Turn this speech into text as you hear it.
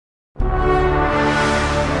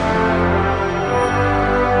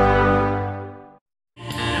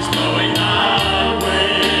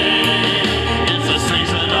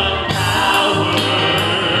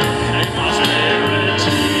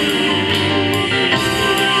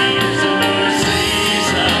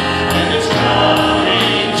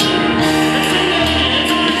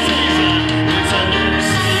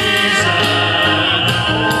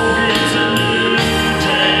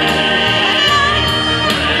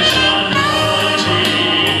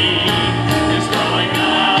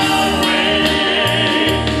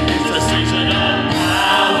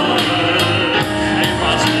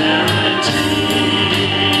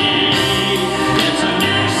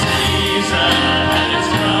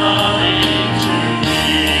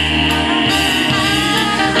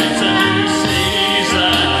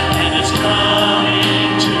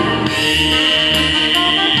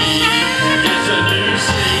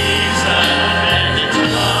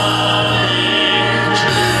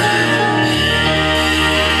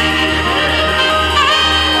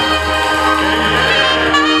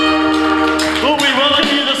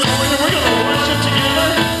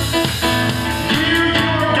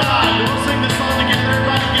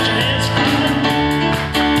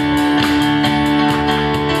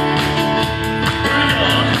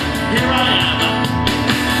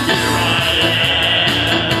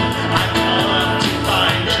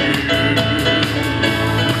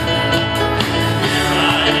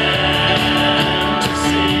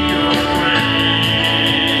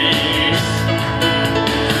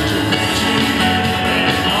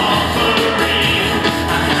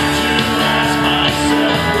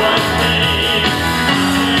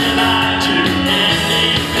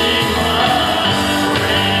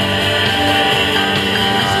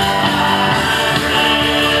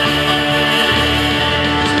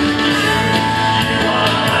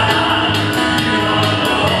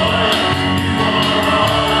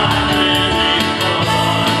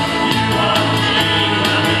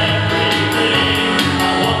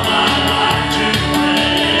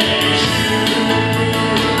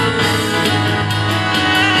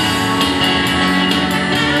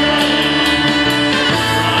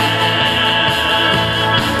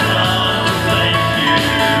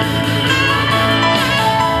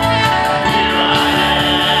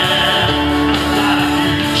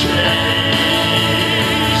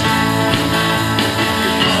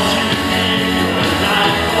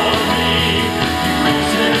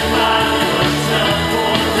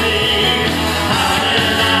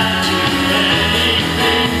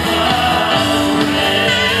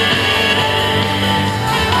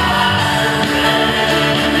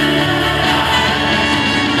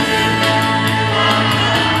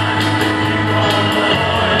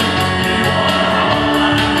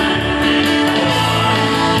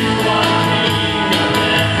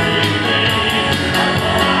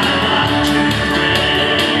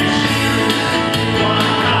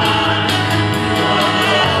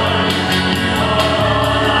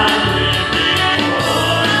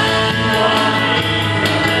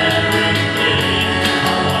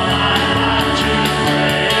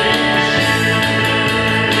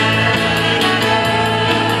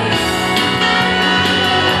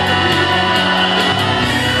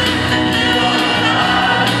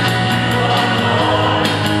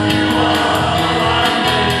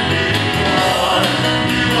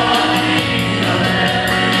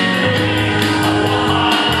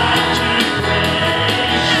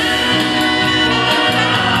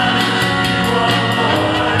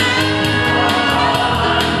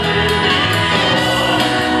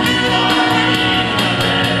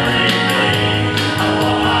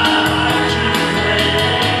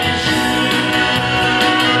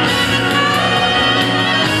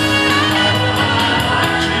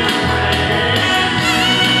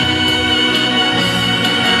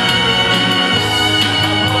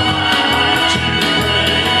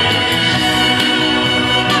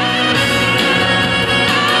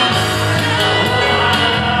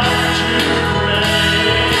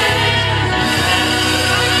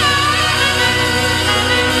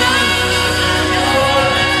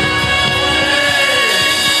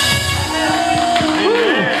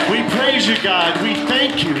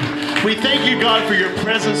your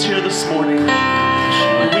presence here this morning.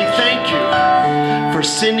 And we thank you for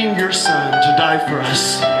sending your Son to die for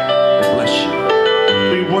us. Bless you.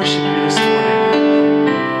 We worship you this morning.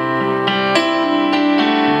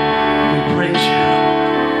 We praise you.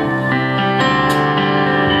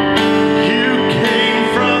 You came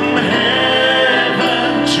from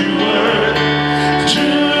heaven to earth to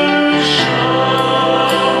show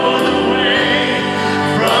the way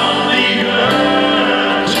from the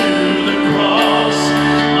earth to the cross.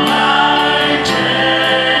 My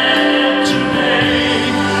debt to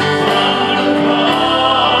pay from the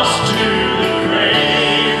cross to the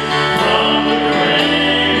grave, from the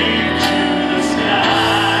grave to the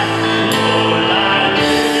sky. Lord, I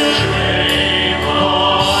lift your name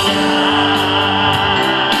on high.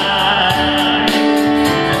 Lord, I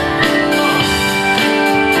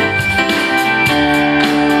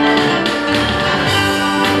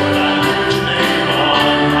lift your name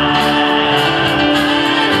on high.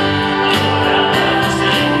 Lord, I love to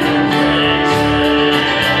sing your praises.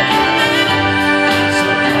 So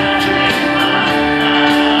glad you're in my life.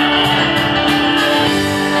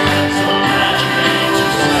 So glad you came to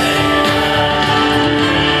save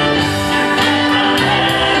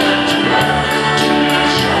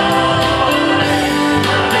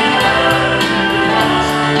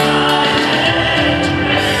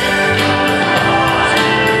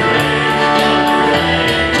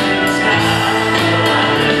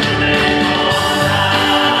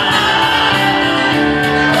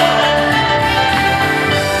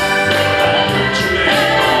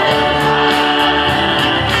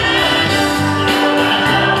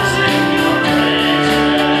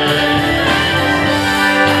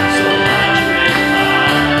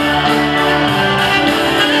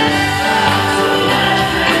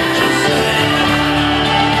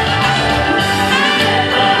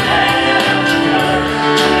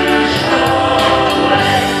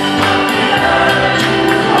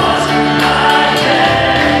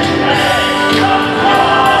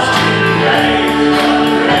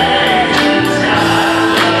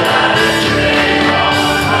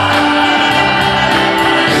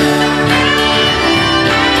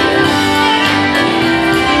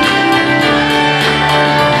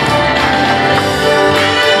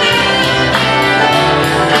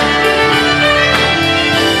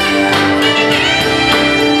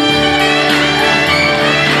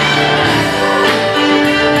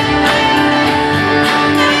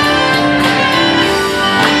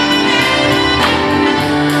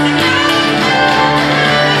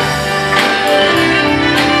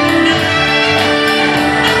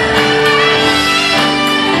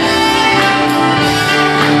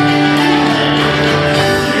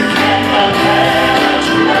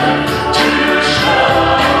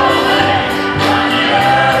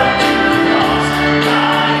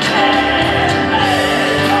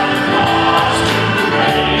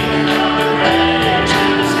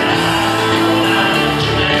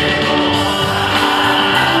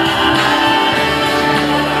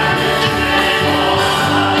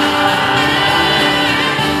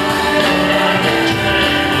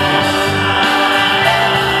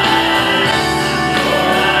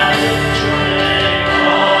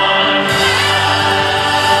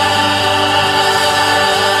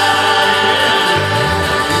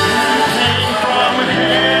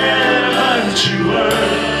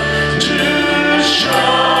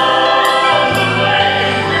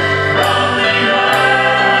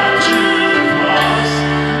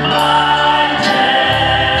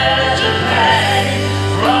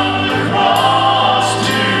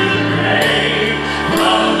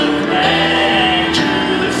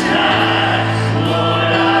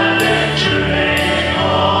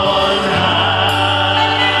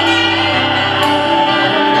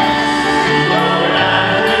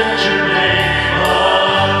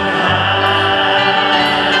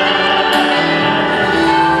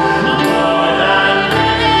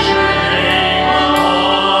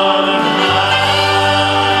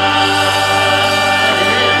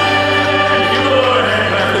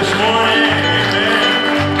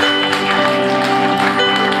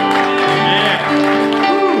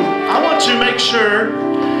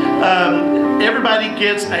everybody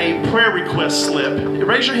gets a prayer request slip.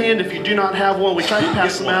 Raise your hand if you do not have one. We try to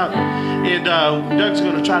pass them out. And Doug's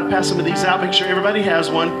going to try to pass some of these out. Make sure everybody has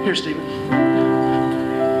one. Here, Stephen.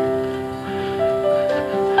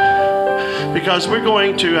 Because we're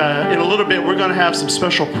going to, in a little bit, we're going to have some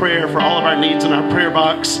special prayer for all of our needs in our prayer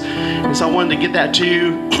box. And so I wanted to get that to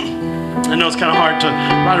you. I know it's kind of hard to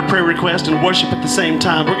write a prayer request and worship at the same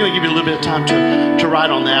time. We're going to give you a little bit of time to write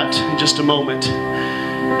on that in just a moment.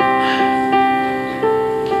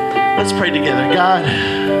 Let's pray together. God,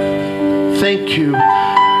 thank you.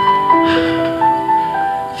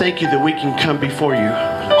 Thank you that we can come before you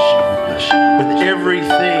with everything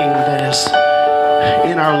that is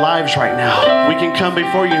in our lives right now. We can come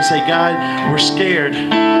before you and say, God, we're scared.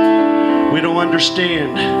 We don't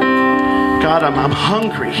understand. God, I'm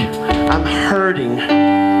hungry. I'm hurting.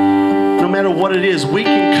 No matter what it is, we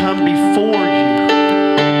can come before you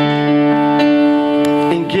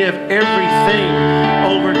and give everything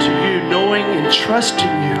over to you, knowing and trusting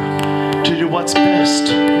you to do what's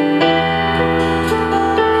best.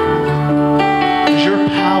 Your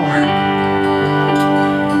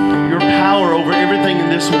power over everything in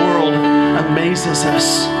this world amazes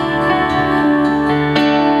us.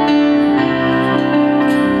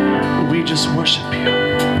 We just worship you.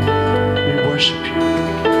 We worship you.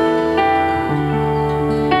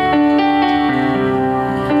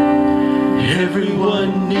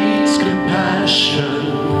 Everyone needs compassion,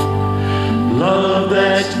 love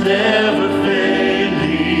that's never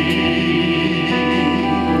failing.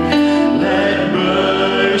 Let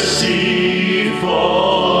mercy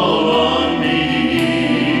fall on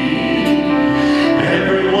me.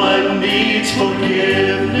 Everyone needs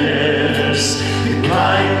forgiveness, the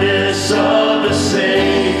kindness of the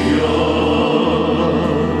Savior.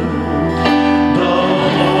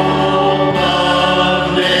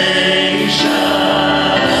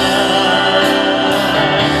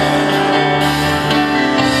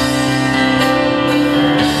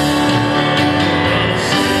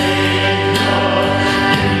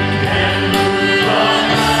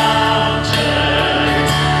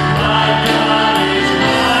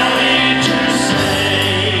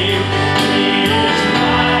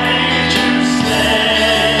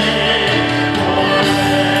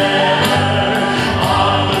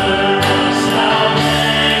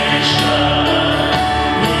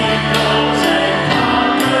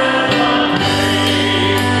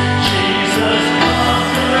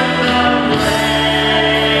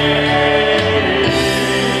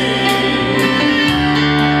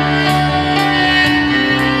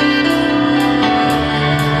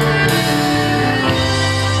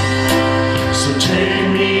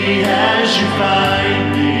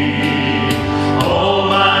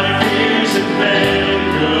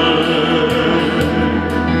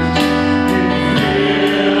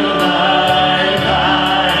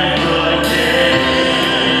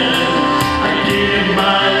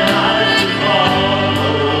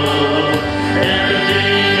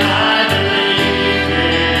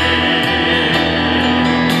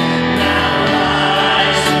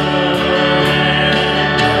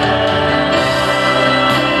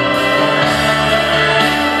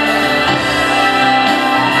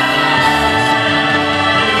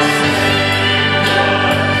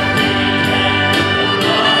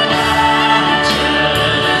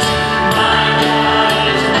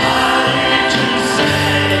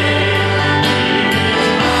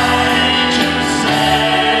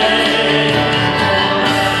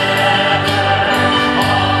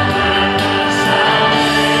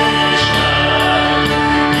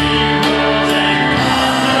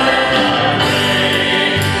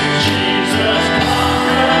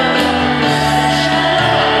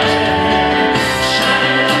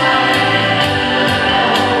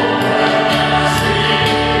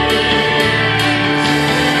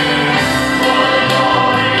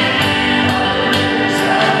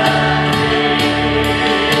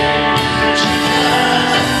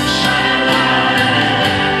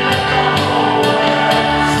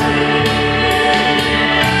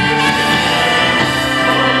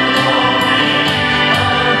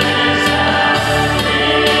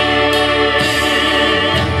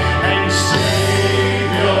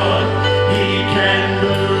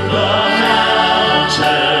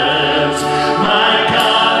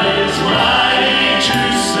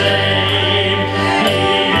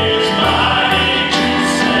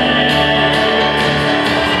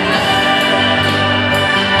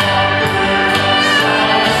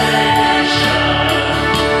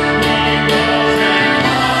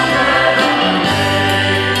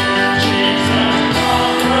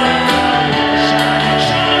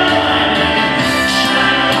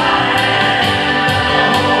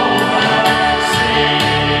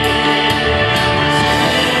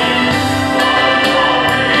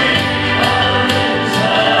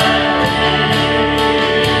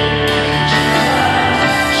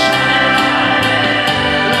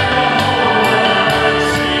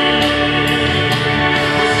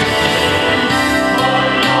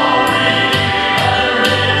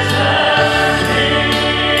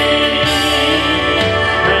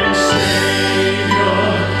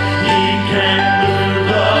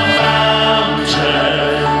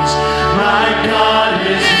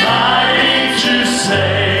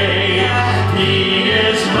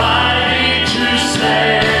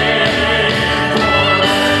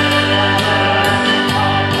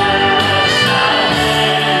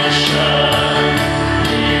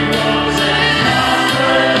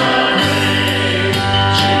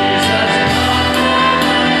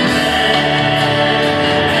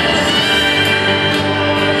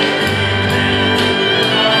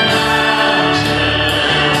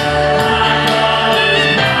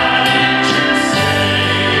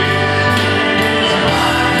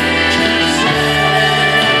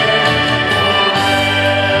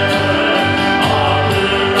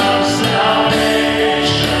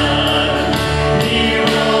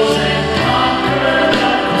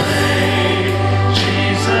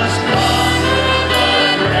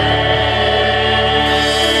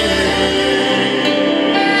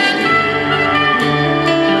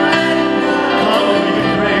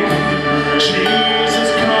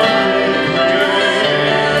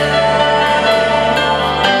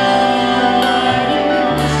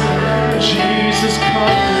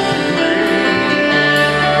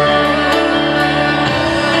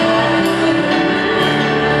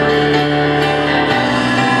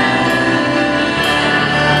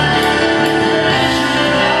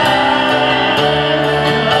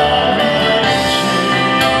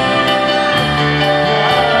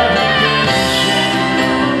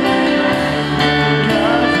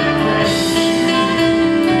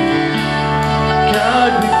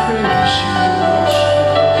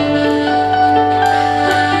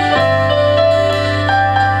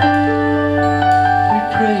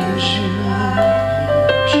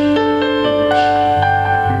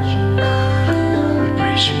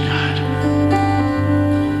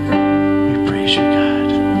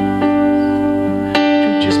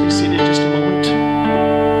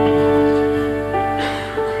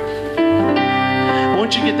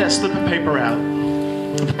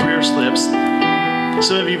 the prayer slips.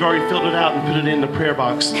 Some of you have already filled it out and put it in the prayer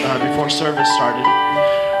box before service started.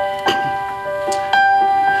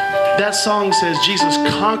 That song says, Jesus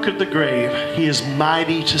conquered the grave. He is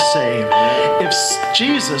mighty to save. If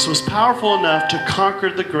Jesus was powerful enough to conquer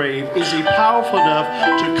the grave, is he powerful enough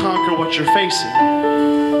to conquer what you're facing?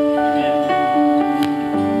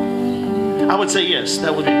 I would say yes.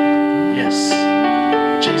 That would be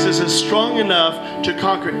yes. Jesus is strong enough to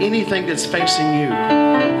conquer anything that's facing you.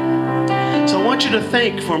 So I want you to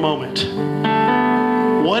think for a moment.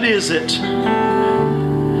 What is it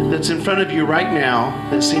that's in front of you right now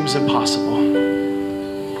that seems impossible?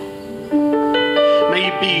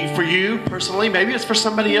 Maybe for you personally, maybe it's for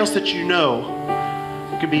somebody else that you know.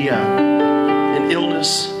 It could be an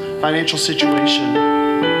illness, financial situation,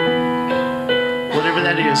 whatever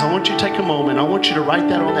that is. I want you to take a moment. I want you to write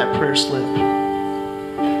that on that prayer slip.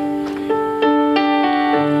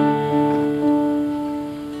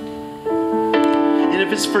 And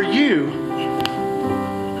if it's for you,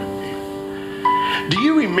 do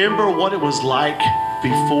you remember what it was like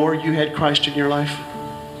before you had Christ in your life?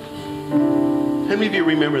 How many of you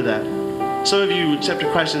remember that? Some of you accepted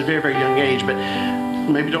Christ at a very, very young age, but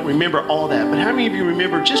maybe don't remember all that. But how many of you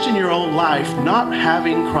remember just in your own life not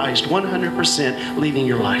having Christ 100% leading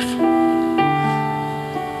your life?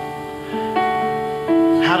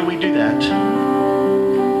 How do we do that?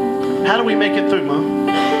 How do we make it through, Mom?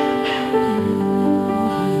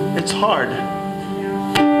 It's hard.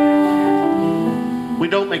 We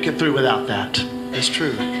don't make it through without that. It's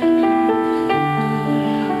true.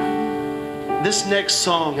 This next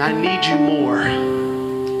song, I Need You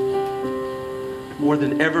more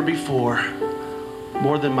than ever before,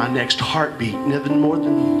 more than my next heartbeat, more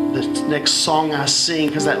than the next song I sing,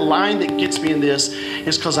 because that line that gets me in this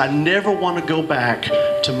is because I never want to go back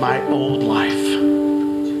to my old life.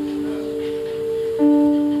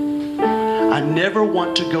 I never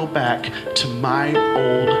want to go back to my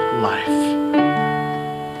old life.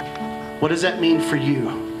 What does that mean for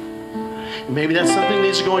you? Maybe that's something that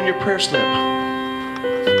needs to go on your prayer slip.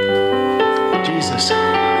 Jesus,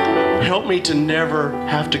 help me to never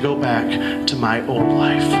have to go back to my old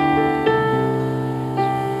life.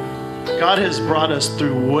 God has brought us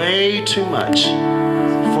through way too much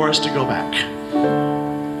for us to go back.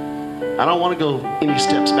 I don't want to go any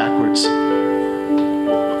steps backwards.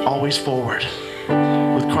 Always forward,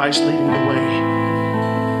 with Christ leading the way.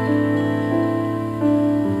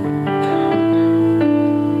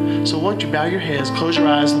 So won't you bow your heads, close your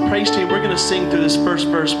eyes. The praise team, we're going to sing through this first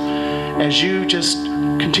verse as you just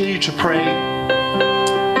continue to pray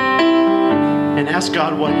and ask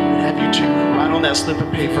God what He would have you to write on that slip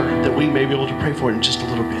of paper that we may be able to pray for in just a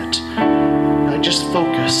little bit. Now just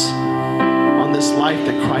focus on this life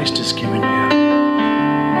that Christ has given you.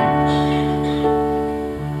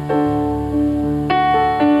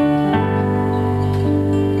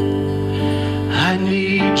 I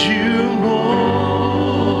need you more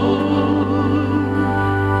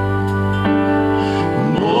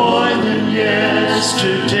than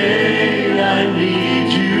yesterday. I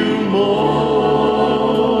need you more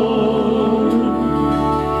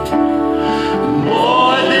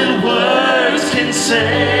than words can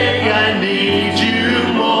say. I need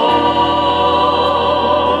you more.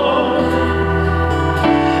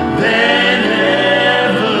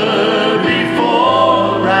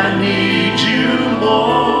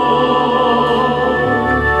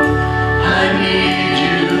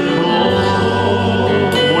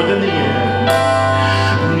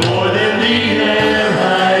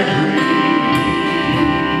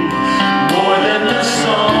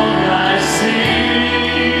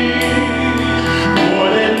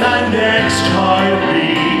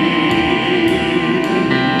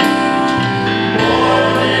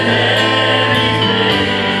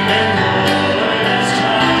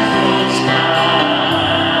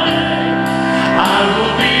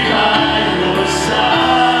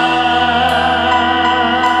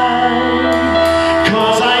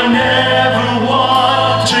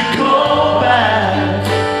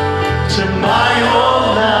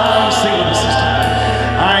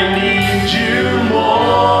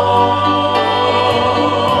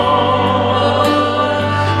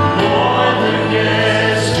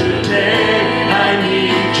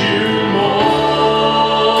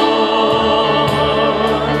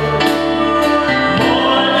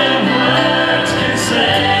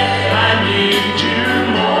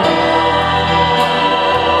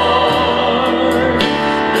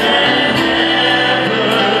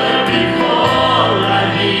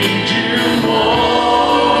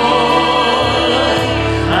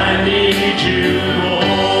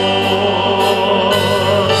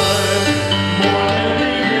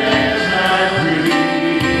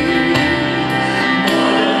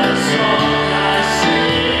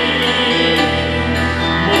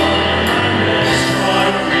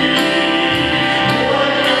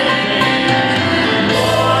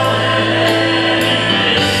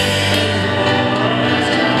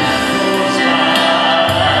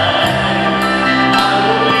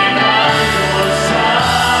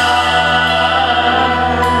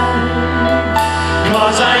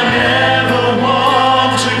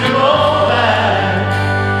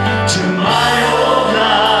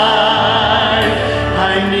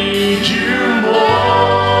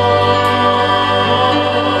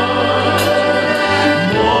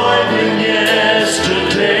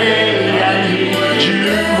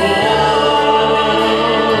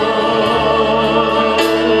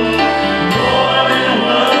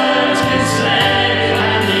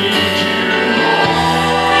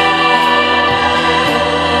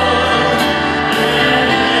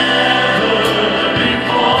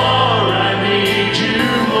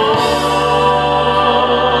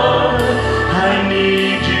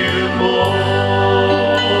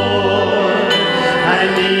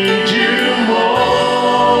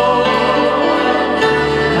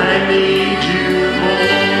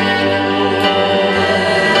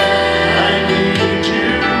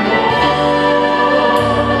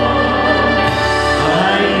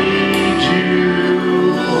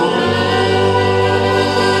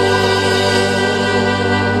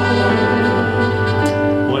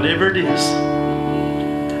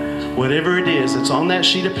 that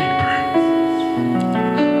sheet of paper.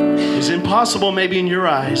 It's impossible maybe in your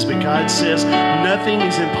eyes, but God says, nothing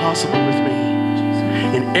is impossible with me.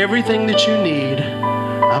 And everything that you need,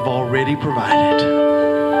 I've already provided.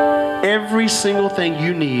 Every single thing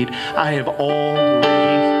you need, I have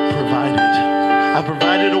already provided. I've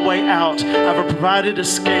provided a way out. I've provided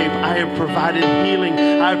escape. I have provided healing.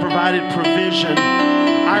 I have provided provision.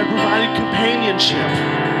 I have provided companionship.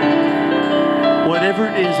 Whatever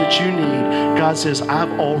it is that you need, God says,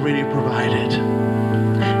 I've already provided.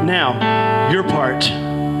 Now, your part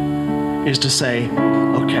is to say,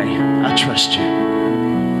 okay, I trust you.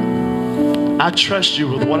 I trust you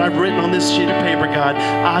with what I've written on this sheet of paper, God.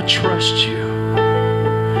 I trust you.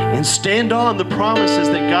 And stand on the promises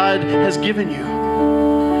that God has given you.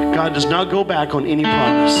 God does not go back on any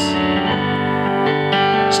promise.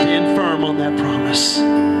 Stand firm on that promise.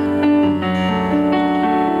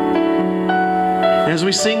 As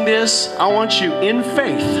we sing this, I want you in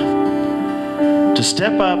faith to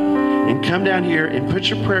step up and come down here and put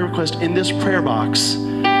your prayer request in this prayer box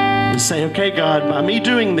and say, okay, God, by me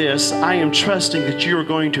doing this, I am trusting that you are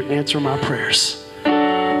going to answer my prayers.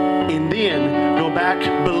 And then go back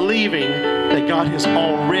believing that God has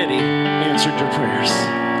already answered your prayers.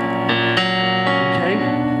 Okay?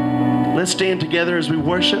 Let's stand together as we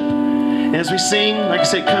worship. As we sing, like I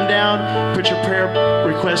said, come down, put your prayer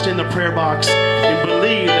request in the prayer box, and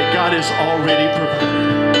believe that God has already provided.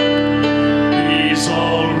 He's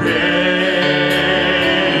already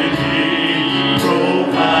provided.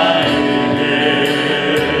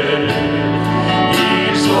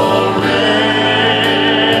 He's already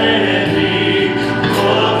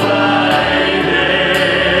provided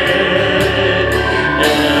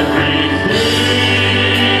everything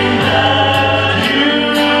that you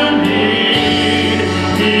need.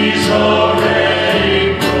 He's already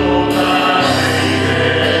provided.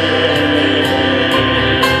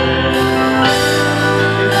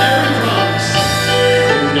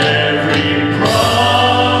 In every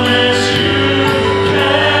promise you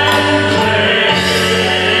can claim,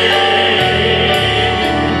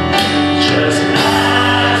 just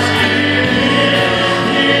ask in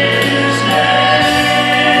His name.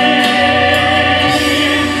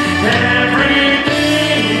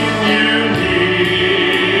 Everything you need,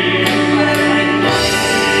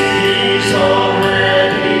 He's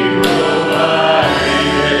already provided.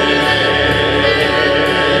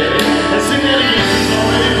 Let's sing that again.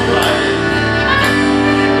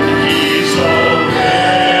 He's already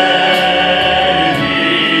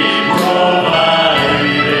provided.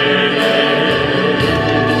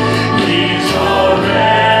 He's already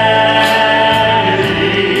provided.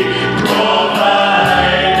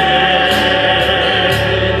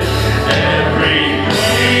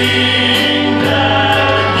 Everything that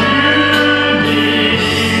you need,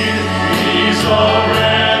 He's already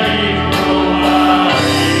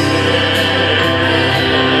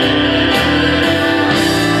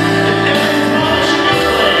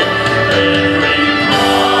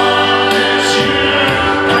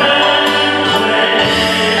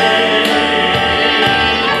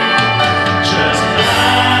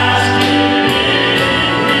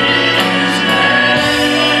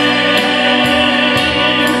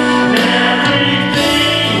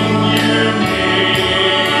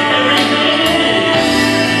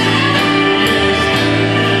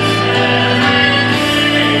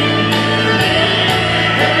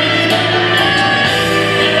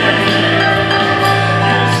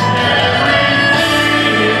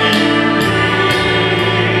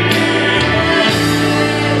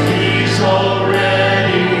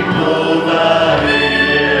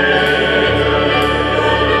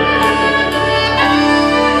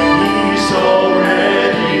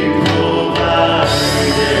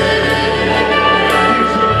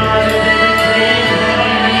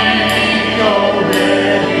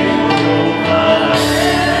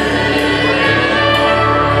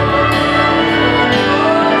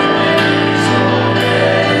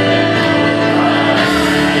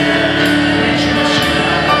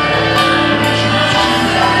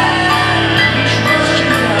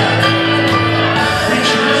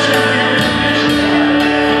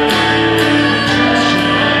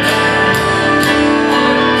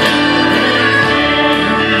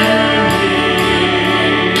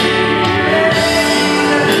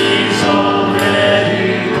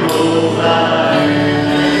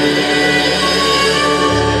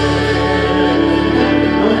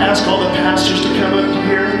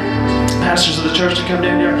church to come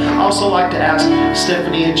down here. I also like to ask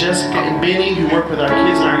Stephanie and Jessica and Benny, who work with our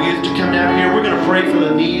kids and our youth, to come down here. We're going to pray for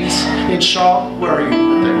the needs in Shaw. Where are you?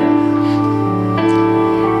 Right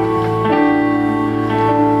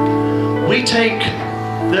there. We take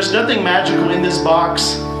There's nothing magical in this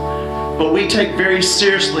box, but we take very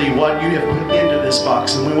seriously what you have put into this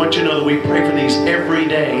box, and we want you to know that we pray for these every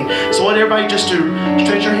day. So I want everybody just to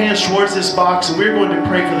stretch your hands towards this box, and we're going to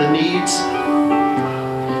pray for the needs.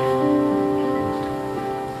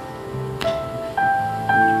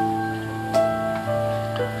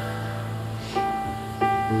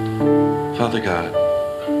 Father God,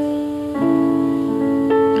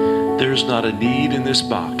 there's not a need in this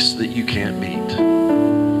box that you can't meet.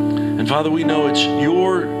 And Father, we know it's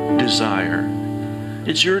your desire.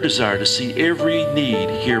 It's your desire to see every need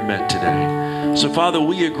here met today. So Father,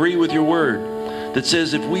 we agree with your word that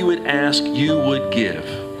says if we would ask, you would give.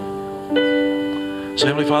 So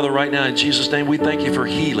Heavenly Father, right now in Jesus' name, we thank you for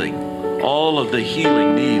healing. All of the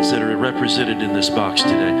healing needs that are represented in this box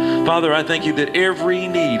today. Father, I thank you that every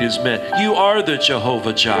need is met. You are the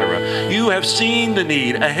Jehovah Jireh. You have seen the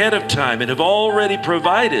need ahead of time and have already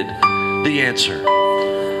provided the answer.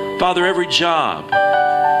 Father, every job,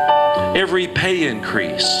 every pay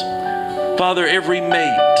increase, Father, every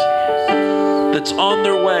mate that's on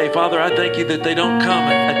their way, Father, I thank you that they don't come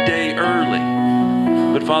a day early.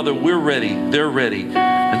 But Father, we're ready, they're ready.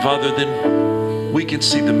 And Father, then we can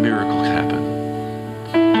see the miracle happen.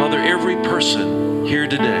 Father, every person here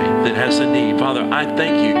today that has a need, Father, I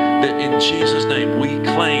thank you that in Jesus' name we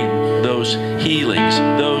claim those healings,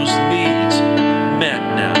 those needs met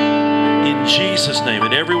now. In Jesus' name.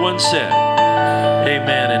 And everyone said,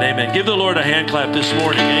 amen and amen. Give the Lord a hand clap this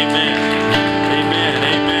morning. Amen. Amen.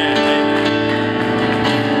 Amen.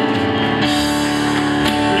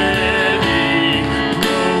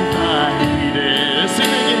 Provided. Sing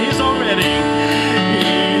it again. He's already.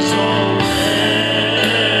 He's already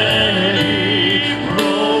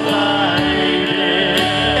provided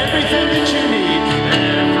everything that you need.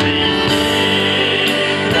 Everything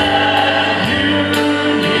that you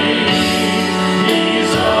need.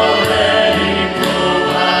 He's already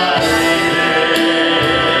provided.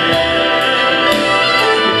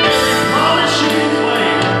 Every promise you can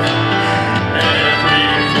claim. Every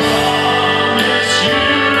promise you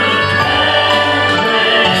can claim.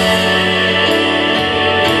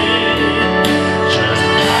 Just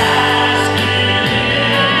ask it in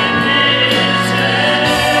His name.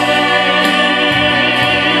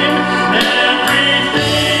 Everything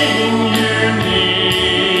you need.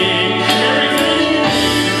 Everything you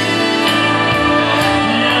need.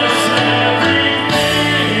 Yes, everything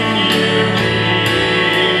you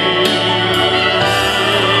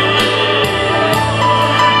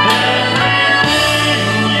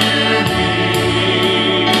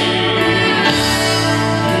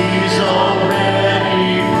He's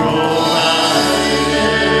already provided.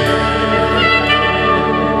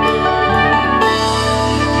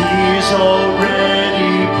 He's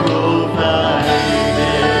already provided.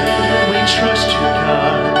 We trust you,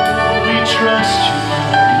 God. We trust you,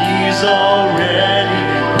 God. He's already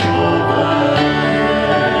provided.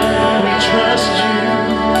 We trust you.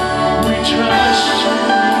 We trust you.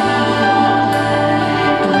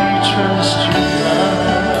 We trust you, God.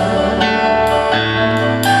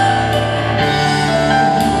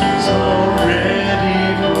 He's already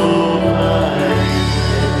provided.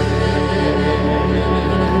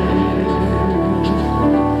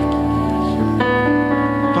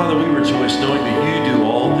 Father, we rejoice knowing that you do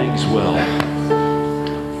all things well.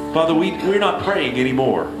 Father, we're not praying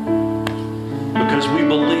anymore because we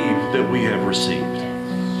believe that we have received.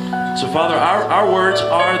 So Father, our words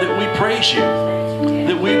are that we praise you,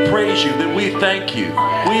 that we thank you.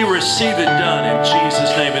 We receive it done in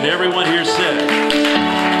Jesus' name. And everyone here said, amen,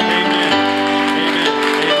 amen,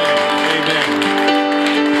 amen,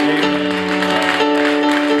 amen.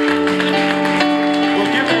 Well,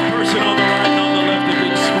 give that person on the right and on the left a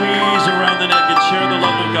big squeeze around the neck and share the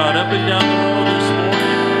love of God up and down the road this morning.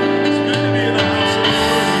 It's good to be in the house of the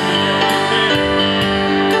Lord today.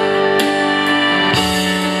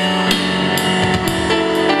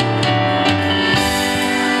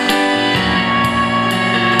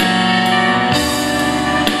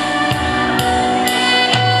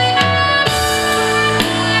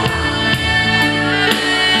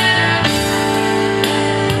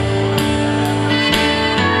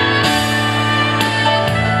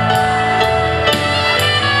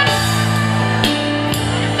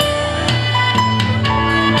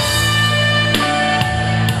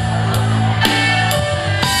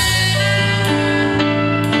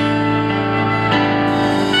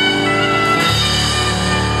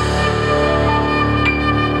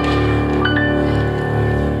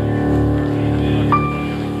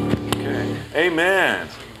 Amen.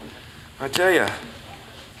 I tell you,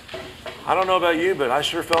 I don't know about you, but I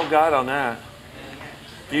sure felt God on that.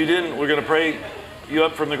 If you didn't, we're going to pray you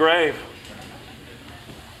up from the grave.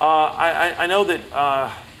 I know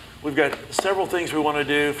that we've got several things we want to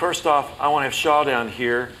do. First off, I want to have Shaw down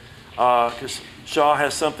here because Shaw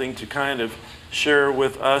has something to kind of share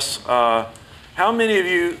with us. How many of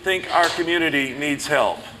you think our community needs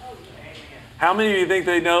help? How many of you think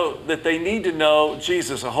they know that they need to know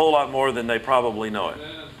Jesus a whole lot more than they probably know it?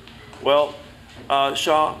 Well,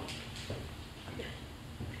 Shaw?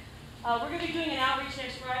 We're going to be doing an outreach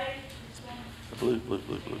next Friday. Blue.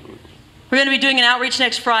 We're going to be doing an outreach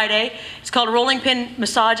next Friday. It's called a Rolling Pin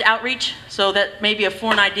Massage Outreach, so that may be a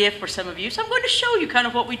foreign idea for some of you. So I'm going to show you kind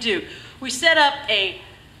of what we do. We set up a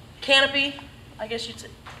canopy, I guess you'd say,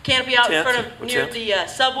 canopy out in front of near the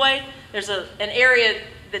subway. There's an area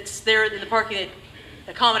that's there in the parking that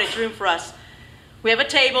accommodates room for us. We have a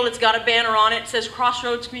table. It's got a banner on it. It says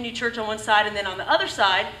Crossroads Community Church on one side, and then on the other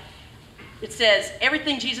side, it says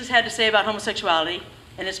everything Jesus had to say about homosexuality,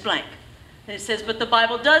 and it's blank. And it says, but the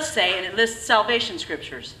Bible does say, and it lists salvation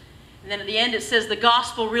scriptures. And then at the end it says the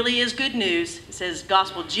gospel really is good news. It says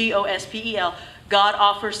gospel, G-O-S-P-E-L. God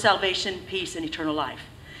offers salvation, peace, and eternal life.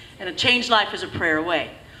 And a changed life is a prayer away.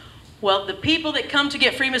 Well, the people that come to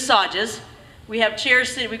get free massages, we have chairs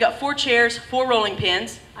sitting. We've got 4 chairs, 4 rolling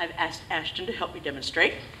pins. I've asked Ashton to help me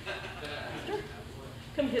demonstrate.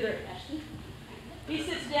 Come hither, Ashton. He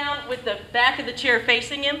sits down with the back of the chair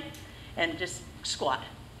facing him and just squat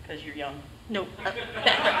because you're young. No, back.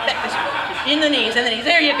 In the knees, in the knees.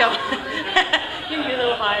 There you go. You can be a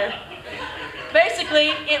little higher. Basically,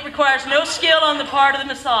 it requires no skill on the part of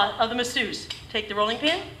the masseuse. Take the rolling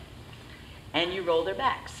pin and you roll their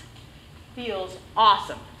backs. Feels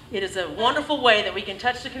awesome. It is a wonderful way that we can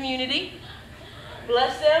touch the community,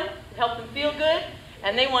 bless them, help them feel good,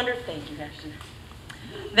 and they wonder, thank you, Ashton.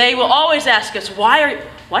 They will always ask us, why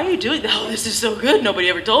are you doing that? Oh, this is so good. Nobody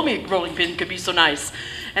ever told me a rolling pin could be so nice.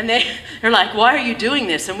 And they're like, why are you doing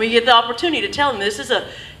this? And we get the opportunity to tell them this is a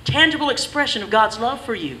tangible expression of God's love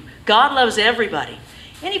for you. God loves everybody.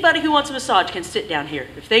 Anybody who wants a massage can sit down here.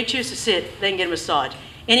 If they choose to sit, they can get a massage.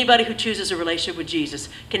 Anybody who chooses a relationship with Jesus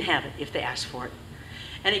can have it if they ask for it.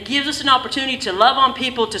 And it gives us an opportunity to love on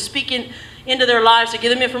people, to speak into their lives, to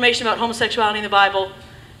give them information about homosexuality in the Bible,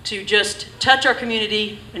 to just touch our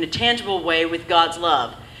community in a tangible way with God's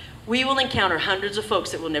love. We will encounter hundreds of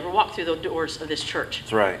folks that will never walk through the doors of this church.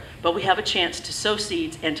 That's right. But we have a chance to sow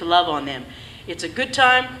seeds and to love on them. It's a good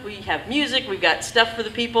time. We have music. We've got stuff for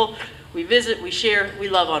the people. We visit. We share. We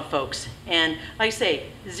love on folks. And like I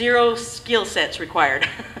say, 0 skill sets required.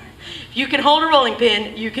 If you can hold a rolling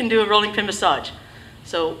pin, you can do a rolling pin massage.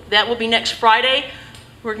 So that will be next Friday.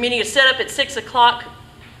 We're meeting a setup at 6 o'clock.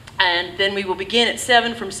 And then we will begin at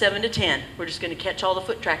 7 from 7 to 10. We're just going to catch all the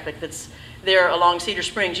foot traffic that's there along Cedar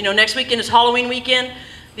Springs. You know, next weekend is Halloween weekend.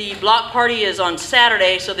 The block party is on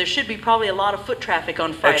Saturday, so there should be probably a lot of foot traffic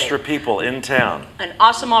on Friday. Extra people in town. An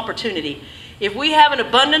awesome opportunity. If we have an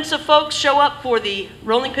abundance of folks show up for the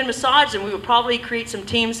rolling pin massage, then we will probably create some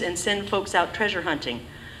teams and send folks out treasure hunting.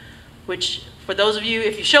 Which, for those of you,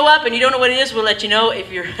 if you show up and you don't know what it is, we'll let you know.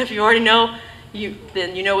 If you already know,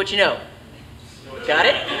 then you know what you know. Got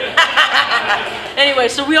it? Anyway,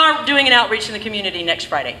 so we are doing an outreach in the community next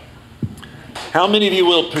Friday. How many of you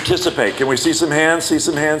will participate? Can we see some hands? See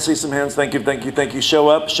some hands? See some hands? Thank you, thank you, thank you. Show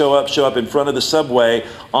up, show up, show up in front of the subway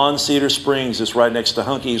on Cedar Springs. It's right next to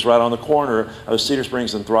Hunky's, right on the corner of Cedar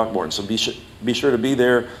Springs and Throckmorton. So be sure to be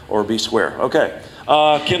there or be square. Okay.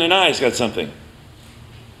 Ken and I's got something.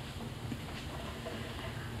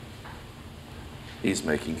 He's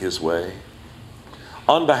making his way.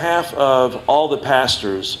 On behalf of all the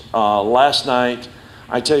pastors, last night,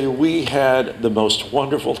 I tell you, we had the most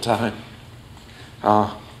wonderful time.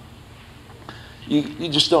 You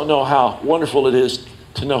just don't know how wonderful it is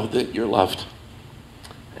to know that you're loved.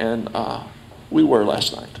 And we were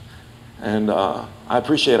last night. And I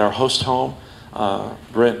appreciate our host home.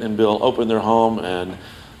 Brent and Bill opened their home, and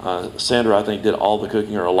Sandra, I think, did all the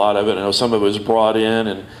cooking, or a lot of it. I know some of it was brought in,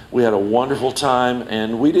 and we had a wonderful time,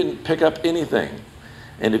 and we didn't pick up anything.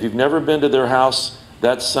 And if you've never been to their house,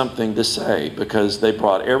 that's something to say, because they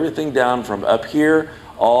brought everything down from up here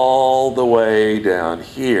all the way down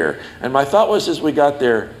here. And my thought was, as we got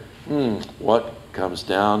there, what comes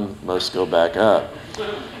down must go back up.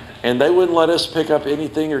 And they wouldn't let us pick up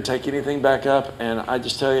anything or take anything back up. And I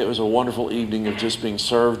just tell you, it was a wonderful evening of just being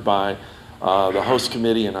served by the host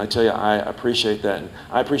committee. And I tell you, I appreciate that. And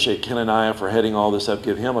I appreciate Ken and I for heading all this up.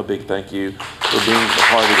 Give him a big thank you for being a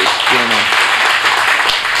part of this.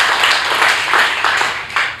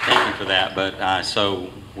 Thank you for that. But I so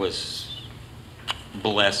was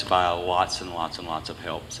blessed by lots and lots and lots of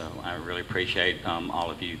help. So I really appreciate all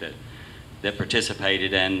of you that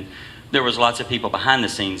participated. And there was lots of people behind the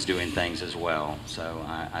scenes doing things as well. So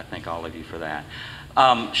I thank all of you for that.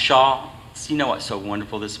 Shaw, you know what's so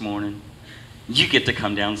wonderful this morning? You get to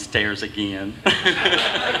come downstairs again.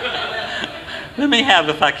 Let me have,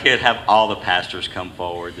 if I could, have all the pastors come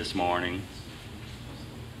forward this morning.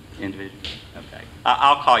 Individual? Okay.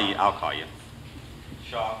 I'll call you.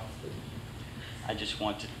 Shaw, I just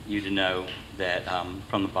want you to know that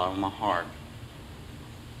from the bottom of my heart,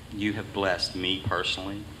 you have blessed me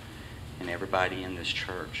personally and everybody in this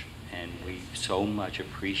church. And we so much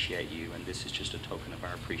appreciate you. And this is just a token of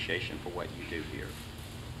our appreciation for what you do here.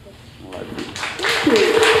 Love you.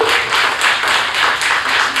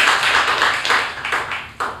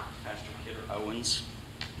 Pastor Kidder Owens.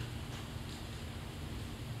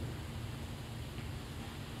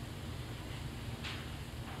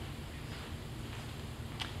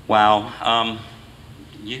 Wow,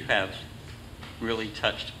 you have really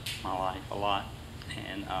touched my life a lot,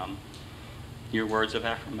 and your words of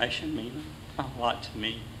affirmation mean a lot to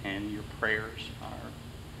me, and your prayers are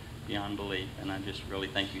beyond belief, and I just really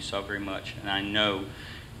thank you so very much. And I know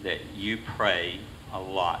that you pray a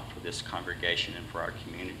lot for this congregation and for our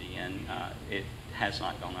community, and it has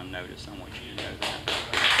not gone unnoticed. I want you to know that.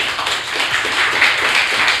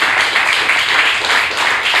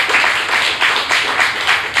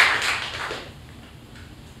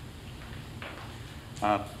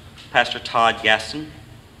 Pastor Todd Gaston.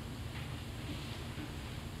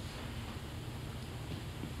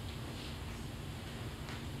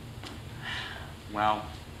 Wow,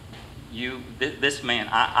 this man,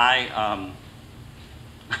 I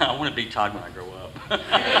want to be Todd when I grow up.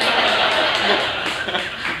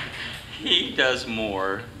 He does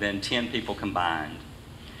more than 10 people combined.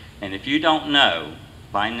 And if you don't know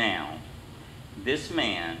by now, this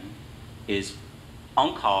man is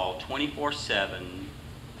on call 24/7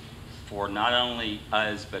 for not only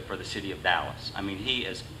us, but for the city of Dallas. I mean, he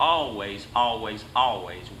is always, always,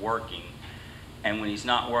 always working. And when he's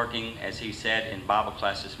not working, as he said in Bible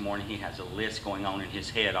class this morning, he has a list going on in his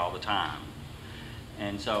head all the time.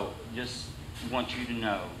 And so just want you to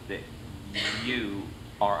know that you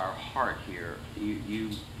are our heart here. You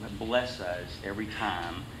bless us every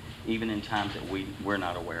time, even in times that we're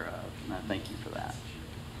not aware of. And I thank you for that.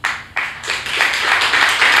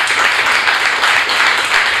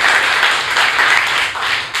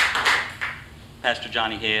 Pastor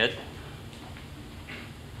Johnny Head.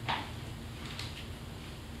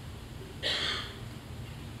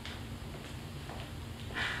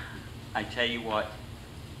 I tell you what,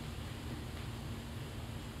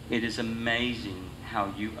 it is amazing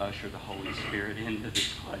how you usher the Holy Spirit into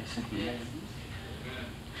this place.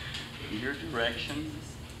 Your direction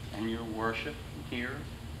and your worship here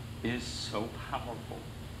is so powerful.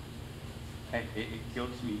 It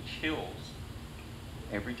gives me chills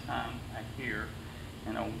every time I hear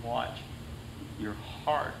and I watch. Your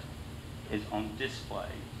heart is on display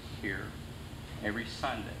here every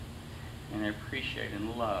Sunday. And I appreciate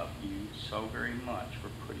and love you so very much for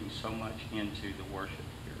putting so much into the worship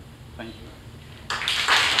here. Thank you.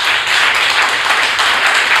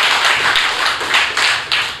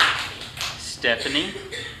 Stephanie.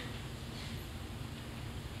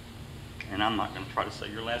 And I'm not going to try to say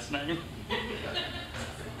your last name.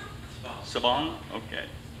 Sabon? Okay.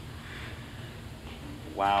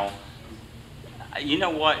 Wow. You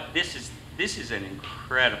know what? This is an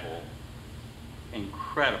incredible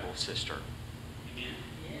sister.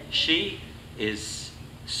 She is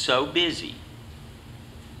so busy.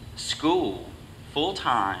 School,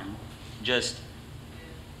 full-time, just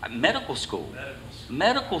medical school.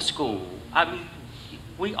 Medical school. I mean,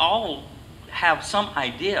 we all have some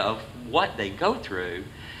idea of what they go through,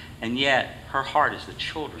 and yet her heart is the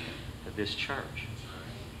children of this church.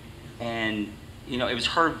 And, you know, it was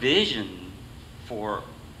her vision for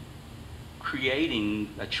creating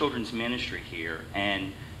a children's ministry here,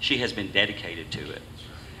 and she has been dedicated to it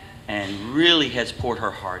and really has poured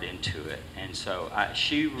her heart into it. And so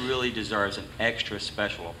she really deserves an extra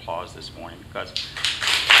special applause this morning, because it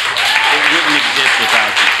wouldn't exist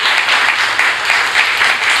without you.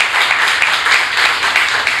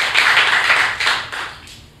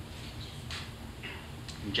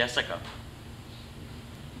 Jessica.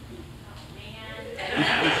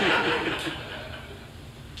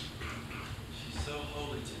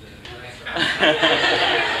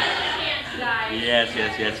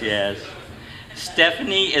 Yes.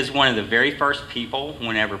 Stephanie is one of the very first people,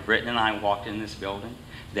 whenever Britton and I walked in this building,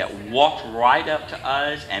 that walked right up to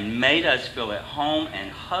us and made us feel at home and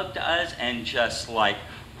hugged us and just like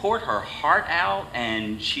poured her heart out,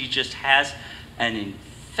 and she just has an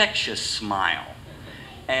infectious smile.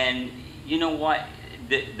 And you know what?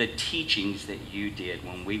 the teachings that you did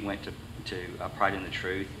when we went to Pride in the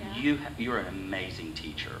Truth, you're an amazing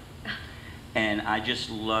teacher. And I just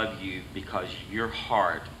love you because your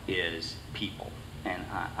heart is people. And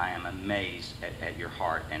I am amazed at your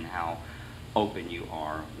heart and how open you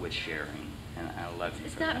are with sharing. And I love you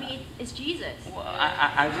It's for not that. me, it's Jesus. Well,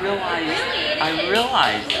 I realize, Really, it I is.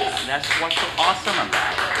 realize that. That's what's so awesome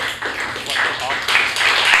about it. That's what's so awesome.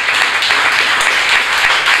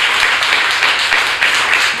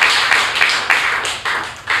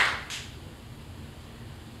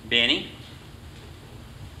 Benny?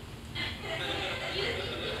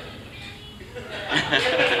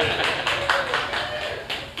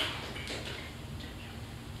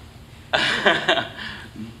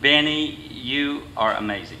 Benny, you are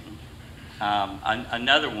amazing.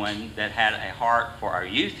 Another one that had a heart for our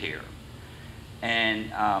youth here.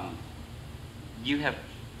 And you have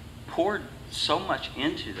poured so much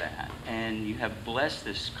into that, and you have blessed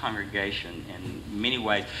this congregation in many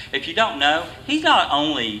ways. If you don't know, he's not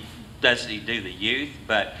only does he do the youth,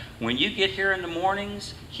 but when you get here in the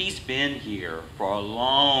mornings, he's been here for a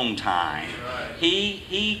long time.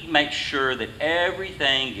 He makes sure that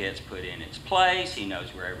everything gets put in its place. He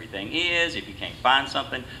knows where everything is. If you can't find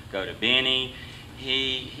something, go to Benny.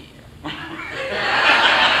 He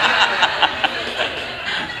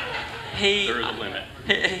There is a limit.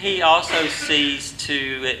 He also sees to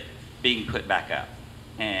it being put back up.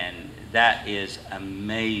 And that is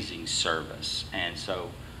amazing service. And so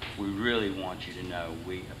we really want you to know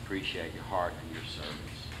we appreciate your heart and your service.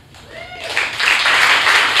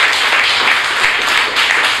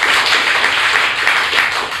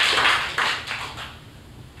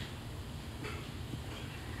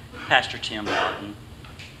 Pastor Tim Martin.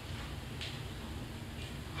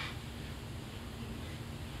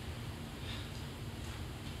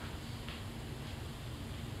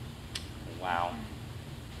 Wow.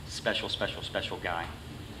 Special, special, special guy.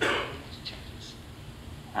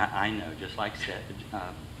 I know, just like said,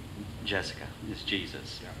 Jessica, it's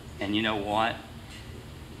Jesus. And you know what?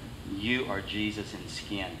 You are Jesus in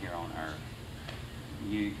skin here on earth.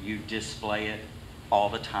 You display it all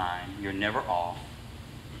the time. You're never off.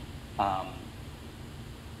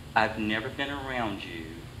 I've never been around you.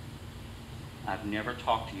 I've never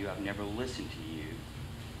talked to you. I've never listened to you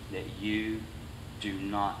that you do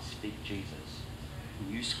not speak Jesus.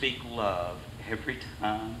 You speak love every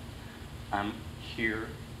time I'm here.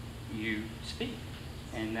 You speak,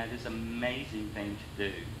 and that is an amazing thing to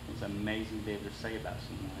do. It's amazing to be able to say about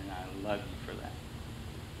someone, and I love you for that.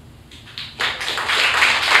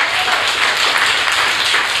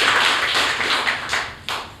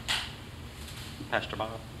 Pastor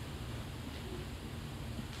Bob.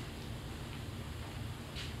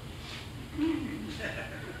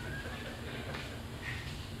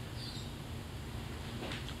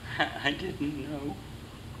 I didn't know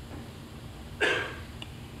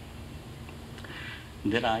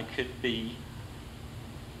that I could be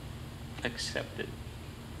accepted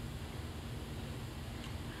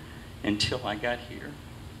until I got here,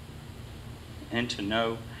 and to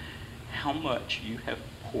know how much you have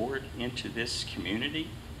poured into this community,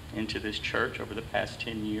 into this church over the past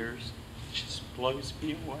 10 years just blows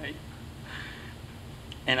me away.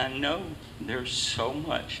 And I know there's so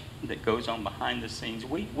much that goes on behind the scenes.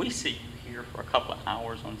 We see you here for a couple of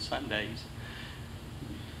hours on Sundays,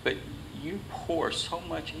 but you pour so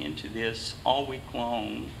much into this all week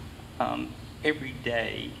long, every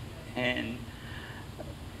day. And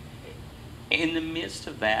in the midst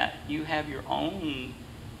of that, you have your own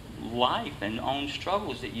life and own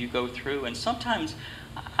struggles that you go through. And sometimes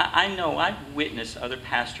I know I've witnessed other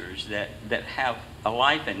pastors that have a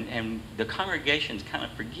life, and the congregations kind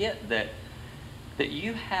of forget that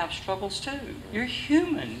you have struggles too. You're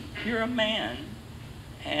human. You're a man.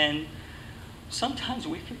 And sometimes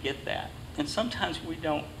we forget that. And sometimes we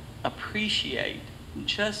don't appreciate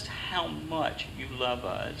just how much you love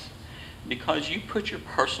us, because you put your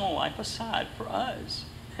personal life aside for us.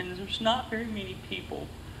 And there's not very many people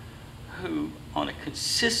who, on a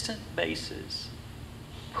consistent basis,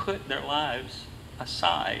 put their lives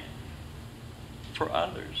aside for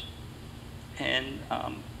others. And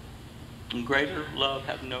greater love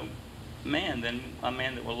have no man than a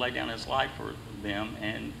man that will lay down his life for them.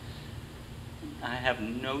 And I have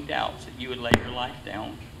no doubts that you would lay your life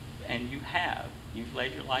down, and you have. You've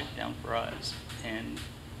laid your life down for us, and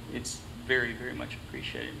it's very, very much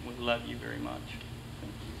appreciated. We love you very much.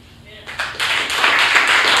 Thank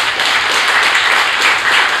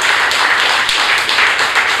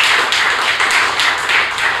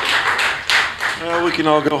Well, we can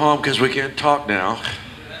all go home because we can't talk now.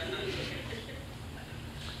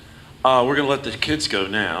 We're going to let the kids go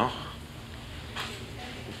now.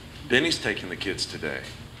 Benny's taking the kids today,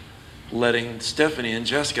 letting Stephanie and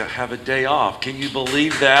Jessica have a day off. Can you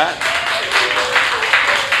believe that?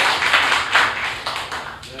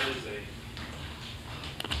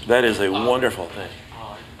 That is a wonderful thing.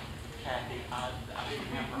 Kathy, I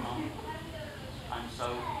remember, I'm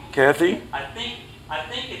so... Kathy? I think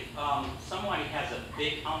if somebody has a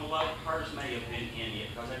big envelope, hers may have been in it,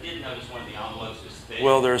 because I did notice one of the envelopes was thick.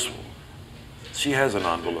 Well, she has an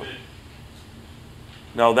envelope.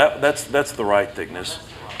 No, that's the right thickness.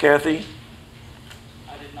 Kathy,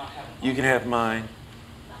 I did not have you can have mine.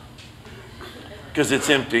 Because it's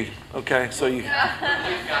empty. Okay, so you...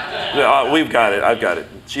 we've got it. I've got it.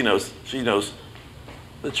 She knows. She knows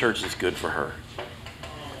the church is good for her.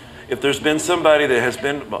 If there's been somebody that has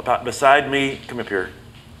been beside me, come up here.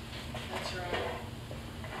 That's right.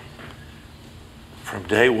 From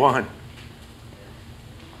day one.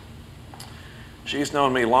 She's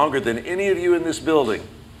known me longer than any of you in this building.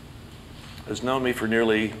 Has known me for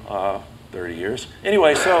nearly 30 years.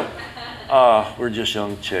 Anyway, so we're just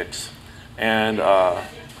young chicks. And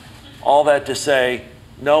all that to say,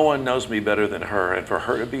 no one knows me better than her. And for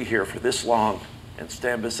her to be here for this long and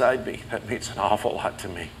stand beside me, that means an awful lot to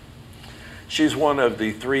me. She's one of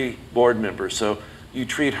the 3 board members, so you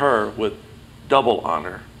treat her with double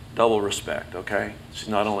honor, double respect, okay? She's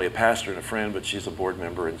not only a pastor and a friend, but she's a board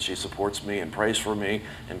member, and she supports me and prays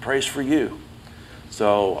for you.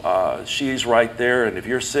 So she's right there, and if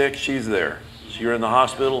you're sick, she's there. If you're in the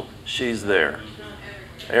hospital, she's there.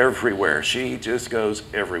 Everywhere. She just goes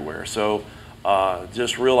everywhere. So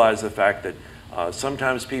just realize the fact that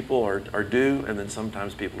sometimes people are due, and then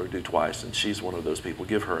sometimes people are due twice, and she's one of those people.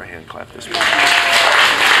 Give her a hand clap this morning.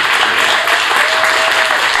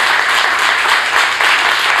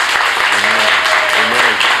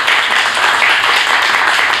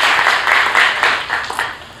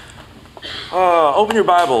 Open your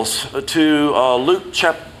Bibles to Luke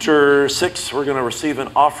chapter 6. We're going to receive an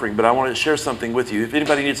offering, but I want to share something with you. If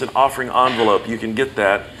anybody needs an offering envelope, you can get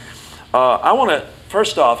that.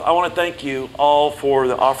 First off, I want to thank you all for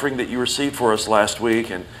the offering that you received for us last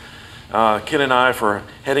week, and Ken and I for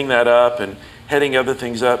heading that up and heading other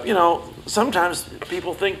things up. You know, sometimes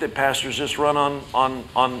people think that pastors just run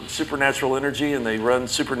on supernatural energy, and they run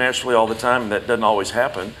supernaturally all the time, and that doesn't always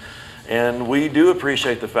happen. And we do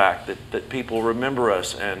appreciate the fact that people remember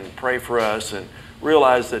us and pray for us and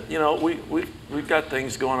realize that, you know, we've got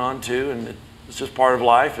things going on too, and it's just part of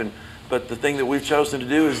life. But the thing that we've chosen to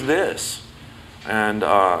do is this. And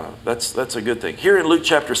that's a good thing. Here in Luke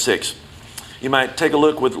chapter 6, you might take a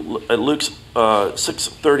look at Luke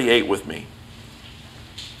 6:38 with me.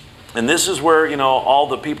 And this is where, you know, all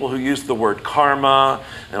the people who use the word karma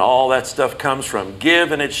and all that stuff comes from.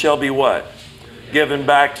 Give and it shall be what? Given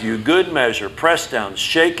back to you. Good measure, pressed down,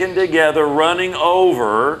 shaken together, running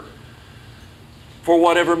over. For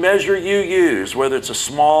whatever measure you use, whether it's a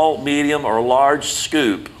small, medium, or large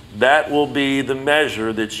scoop, that will be the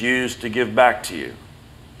measure that's used to give back to you.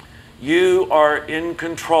 You are in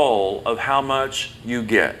control of how much you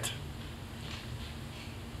get.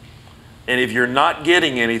 And if you're not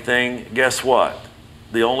getting anything, guess what?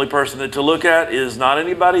 The only person to look at is not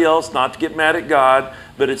anybody else, not to get mad at God,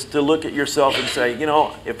 but it's to look at yourself and say, you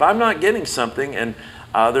know, if I'm not getting something and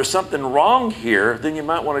there's something wrong here, then you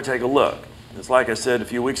might want to take a look. It's like I said a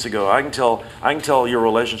few weeks ago, I can tell your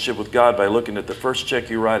relationship with God by looking at the first check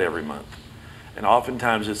you write every month. And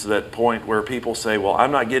oftentimes it's that point where people say, well,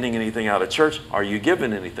 I'm not getting anything out of church. Are you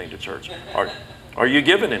giving anything to church? Are you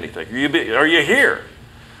giving anything? Are you here?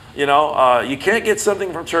 You know, you can't get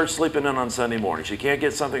something from church sleeping in on Sunday mornings. You can't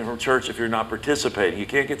get something from church if you're not participating. You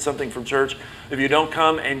can't get something from church if you don't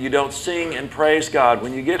come and you don't sing and praise God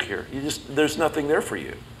when you get here. There's nothing there for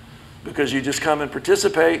you because you just come and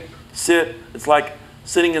participate, sit. It's like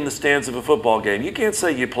sitting in the stands of a football game. You can't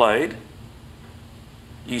say you played.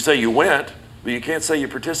 You say you went, but you can't say you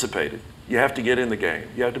participated. You have to get in the game.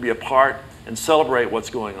 You have to be a part and celebrate what's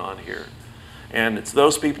going on here. And it's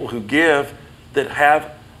those people who give that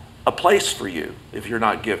have a place for you if you're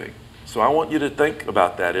not giving. So I want you to think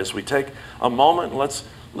about that as we take a moment and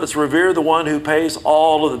let's revere the one who pays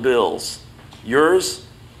all of the bills. Yours,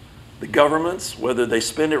 the government's, whether they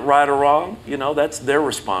spend it right or wrong, you know, that's their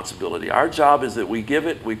responsibility. Our job is that we give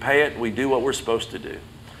it, we pay it, we do what we're supposed to do.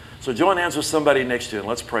 So join hands with somebody next to you and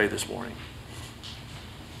let's pray this morning.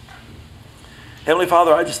 Heavenly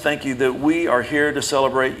Father, I just thank you that we are here to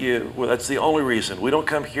celebrate you. Well, that's the only reason. We don't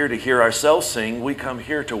come here to hear ourselves sing. We come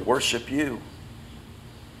here to worship you.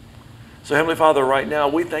 So Heavenly Father, right now,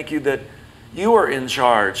 we thank you that you are in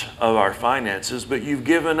charge of our finances, but you've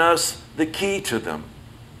given us the key to them.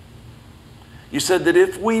 You said that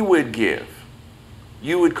if we would give,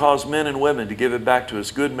 you would cause men and women to give it back to us,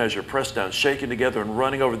 good measure, pressed down, shaken together, and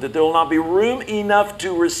running over, that there will not be room enough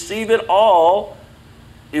to receive it all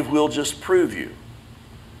if we'll just prove you.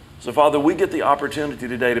 So, Father, we get the opportunity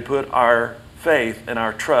today to put our faith and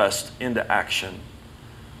our trust into action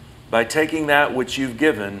by taking that which you've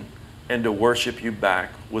given and to worship you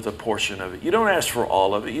back with a portion of it. You don't ask for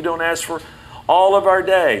all of it. You don't ask for all of our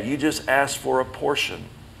day. You just ask for a portion.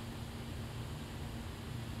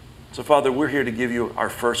 So, Father, we're here to give you our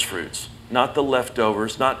first fruits, not the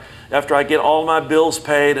leftovers, not after I get all my bills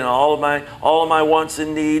paid and all of my wants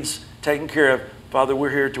and needs taken care of. Father,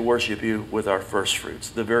 we're here to worship you with our first fruits,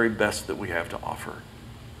 the very best that we have to offer.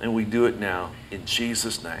 And we do it now in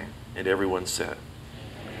Jesus' name. And everyone said,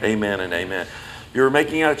 amen and amen. If you're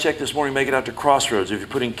making out a check this morning, make it out to Crossroads. If you're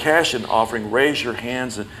putting cash in offering, raise your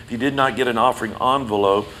hands. And if you did not get an offering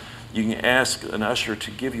envelope, you can ask an usher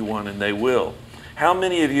to give you one, and they will. How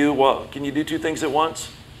many of you, well, can you do two things at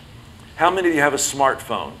once? How many of you have a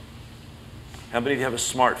smartphone? How many of you have a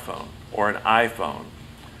smartphone or an iPhone?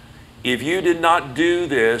 If you did not do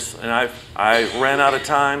this, and I ran out of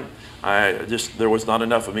time, there was not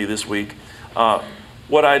enough of me this week.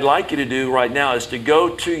 What I'd like you to do right now is to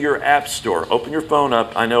go to your app store. Open your phone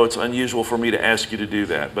up. I know it's unusual for me to ask you to do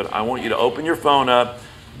that, but I want you to open your phone up,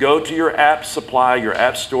 go to your app supply, your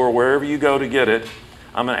app store, wherever you go to get it.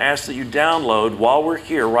 I'm going to ask that you download, while we're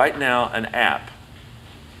here right now, an app.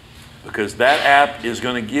 Because that app is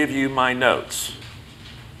going to give you my notes.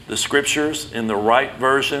 The scriptures in the right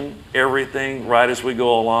version, everything right as we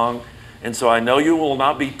go along. And so I know you will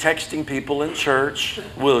not be texting people in church,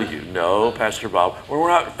 will you? No, Pastor Bob. We're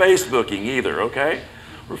not Facebooking either, okay?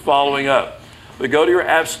 We're following up. But go to your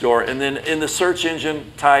app store, and then in the search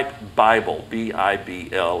engine, type Bible,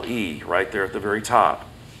 B-I-B-L-E, right there at the very top.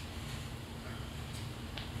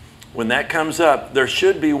 When that comes up, there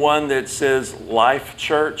should be one that says Life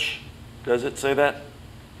Church. Does it say that?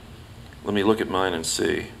 Let me look at mine and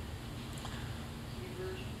see.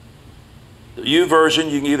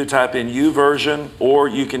 YouVersion, you can either type in YouVersion or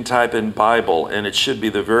you can type in Bible, and it should be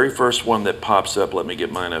the very first one that pops up. Let me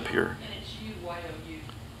get mine up here. And it's U-Y-O-U.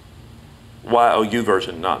 Y-O-U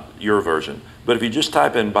version, not your version. But if you just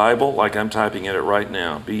type in Bible, like I'm typing in it right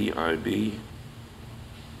now, B-I-B.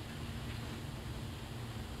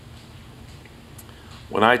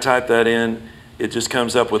 When I type that in, it just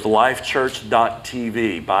comes up with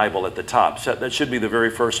lifechurch.tv, Bible at the top. So that should be the very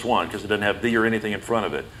first one because it doesn't have the or anything in front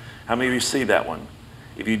of it. How many of you see that one?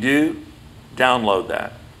 If you do, download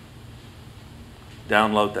that.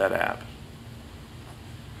 Download that app.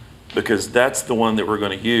 Because that's the one that we're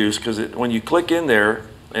going to use, because when you click in there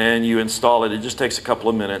and you install it, it just takes a couple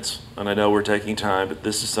of minutes. And I know we're taking time, but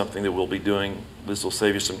this is something that we'll be doing. This will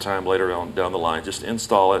save you some time later on down the line. Just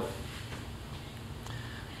install it.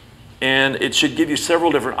 And it should give you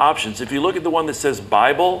several different options. If you look at the one that says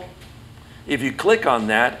Bible, if you click on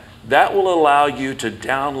that, that will allow you to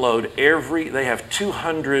download they have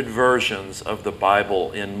 200 versions of the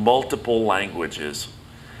Bible in multiple languages,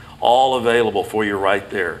 all available for you right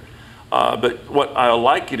there. But what I'd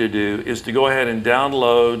like you to do is to go ahead and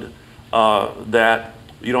download that.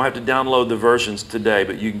 You don't have to download the versions today,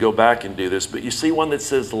 but you can go back and do this. But you see one that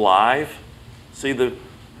says Live? See the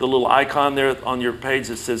little icon there on your page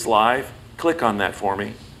that says Live? Click on that for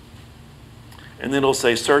me. And then it'll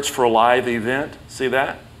say search for a live event. See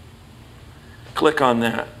that? Click on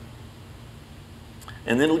that.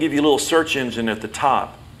 And then it'll give you a little search engine at the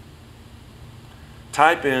top.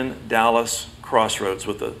 Type in Dallas Crossroads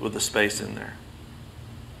with a space in there.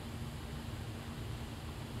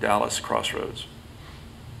 Dallas Crossroads.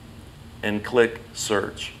 And click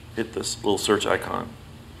search. Hit this little search icon.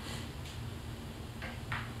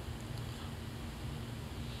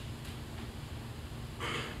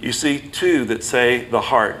 You see two that say the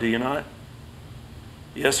heart, do you not?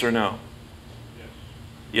 Yes or no?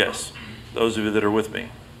 Yes. Those of you that are with me.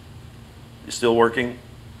 You still working?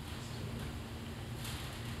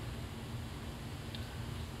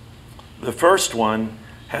 The first one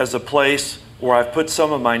has a place where I've put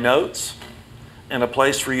some of my notes and a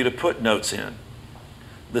place for you to put notes in.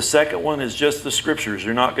 The second one is just the scriptures.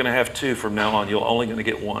 You're not going to have two from now on. You're only going to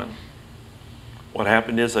get one. What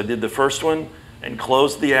happened is I did the first one and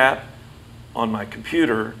closed the app on my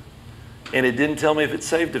computer, and it didn't tell me if it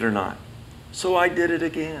saved it or not. So I did it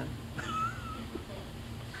again.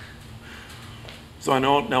 So I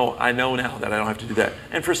know now that I don't have to do that.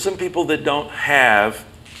 And for some people that don't have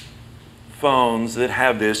phones that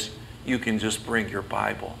have this, you can just bring your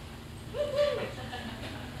Bible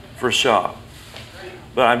for shop.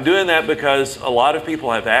 But I'm doing that because a lot of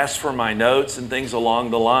people have asked for my notes and things along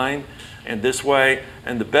the line. and this way.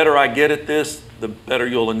 And the better I get at this, the better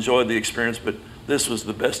you'll enjoy the experience. But this was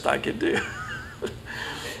the best I could do.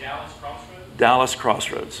 Dallas Crossroads? Dallas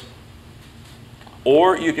Crossroads.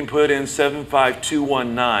 Or you can put in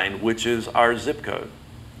 75219, which is our zip code.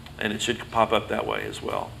 And it should pop up that way as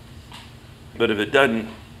well. But if it doesn't,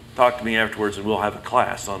 talk to me afterwards and we'll have a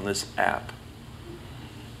class on this app.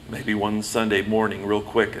 Maybe one Sunday morning real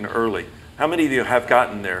quick and early. How many of you have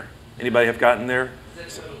gotten there? Anybody have gotten there?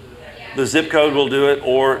 The zip code will do it,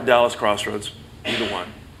 or Dallas Crossroads, either one.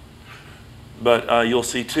 But you'll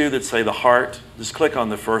see two that say the heart. Just click on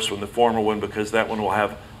the first one, the former one, because that one will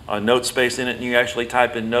have a note space in it, and you actually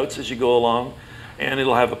type in notes as you go along. And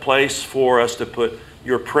it'll have a place for us to put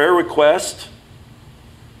your prayer request.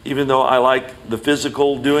 Even though I like the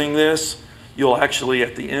physical doing this, you'll actually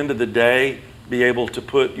at the end of the day be able to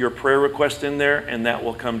put your prayer request in there, and that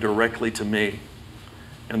will come directly to me.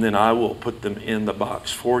 And then I will put them in the box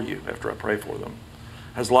for you after I pray for them.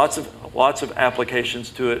 Has lots of applications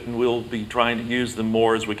to it, and we'll be trying to use them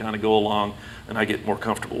more as we kind of go along and I get more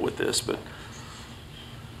comfortable with this. But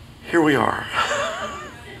here we are.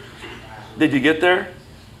 Did you get there?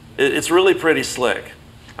 It's really pretty slick.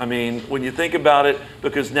 I mean, when you think about it,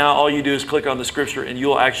 because now all you do is click on the scripture and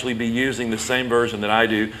you'll actually be using the same version that I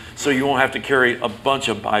do, so you won't have to carry a bunch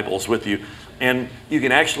of Bibles with you. And you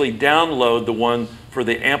can actually download the one for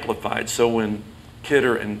the Amplified, so when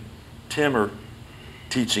Kidder and Tim are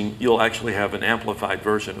teaching, you'll actually have an amplified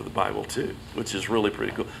version of the Bible too, which is really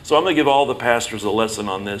pretty cool. So I'm going to give all the pastors a lesson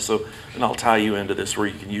on this, and I'll tie you into this where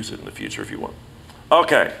you can use it in the future if you want.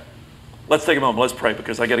 Okay, let's take a moment. Let's pray,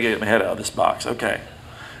 because I got to get my head out of this box. Okay.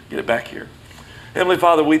 Get it back here. Heavenly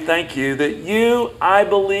Father, we thank you that you, I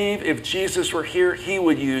believe, if Jesus were here, he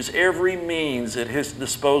would use every means at his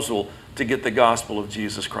disposal to get the gospel of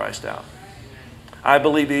Jesus Christ out. I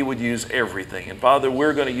believe he would use everything. And Father,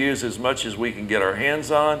 we're going to use as much as we can get our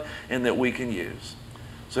hands on and that we can use.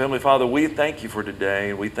 So Heavenly Father, we thank you for today,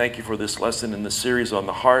 and we thank you for this lesson in the series on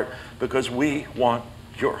the heart, because we want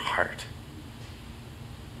your heart.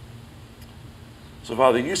 So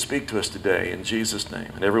Father, you speak to us today in Jesus'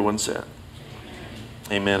 name. And everyone said,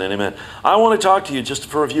 amen and amen. I want to talk to you just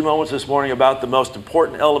for a few moments this morning about the most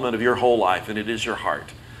important element of your whole life, and it is your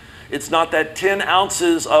heart. It's not that 10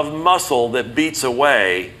 ounces of muscle that beats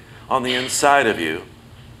away on the inside of you,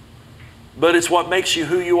 but it's what makes you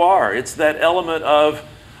who you are. It's that element of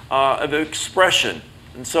expression.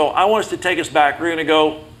 And so I want us to take us back. We're going to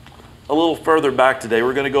go a little further back today.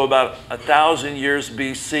 We're going to go about 1,000 years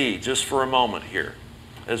BC, just for a moment here,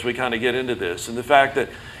 as we kind of get into this. And the fact that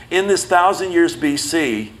in this 1,000 years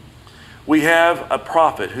BC, we have a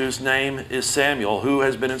prophet whose name is Samuel, who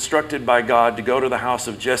has been instructed by God to go to the house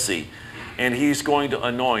of Jesse, and he's going to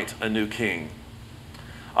anoint a new king.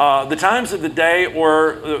 The times of the day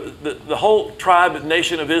were the whole tribe and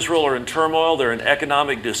nation of Israel are in turmoil. They're in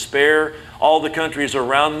economic despair. All the countries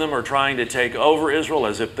around them are trying to take over Israel,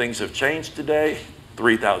 as if things have changed today.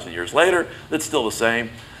 3,000 years later, that's still the same.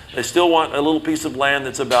 They still want a little piece of land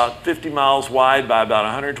that's about 50 miles wide by about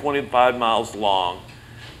 125 miles long.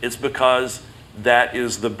 It's because that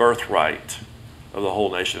is the birthright of the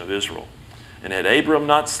whole nation of Israel. And had Abram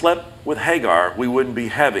not slept with Hagar, we wouldn't be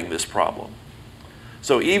having this problem.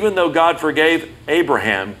 So even though God forgave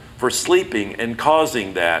Abraham for sleeping and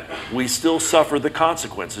causing that, we still suffer the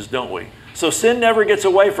consequences, don't we? So sin never gets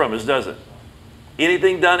away from us, does it?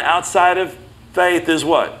 Anything done outside of faith is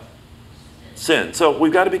what? Sin. So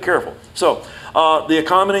we've got to be careful. So the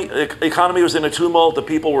economy was in a tumult. The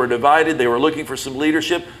people were divided. They were looking for some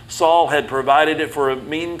leadership. Saul had provided it for a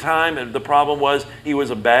meantime, and the problem was he was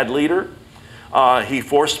a bad leader. He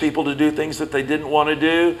forced people to do things that they didn't want to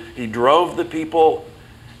do. He drove the people,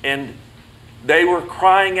 and they were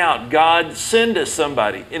crying out, God, send us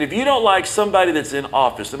somebody. And if you don't like somebody that's in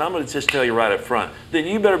office, and I'm going to just tell you right up front, then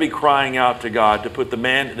you better be crying out to God to put the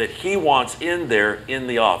man that he wants in there in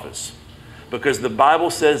the office. Because the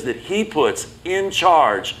Bible says that he puts in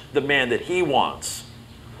charge the man that he wants.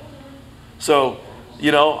 So,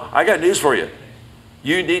 you know, I got news for you.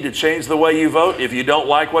 You need to change the way you vote. If you don't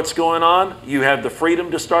like what's going on, you have the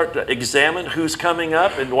freedom to start to examine who's coming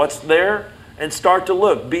up and what's there, and start to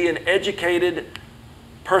look. Be an educated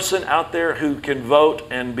person out there who can vote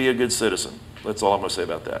and be a good citizen. That's all I'm going to say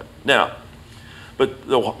about that. Now, but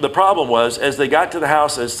the problem was, as they got to the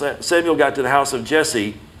house, as Samuel got to the house of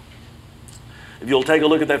Jesse, if you'll take a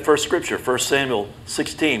look at that first scripture, 1 Samuel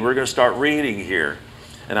 16, we're going to start reading here.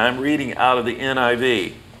 And I'm reading out of the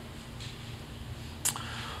NIV.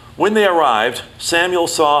 When they arrived, Samuel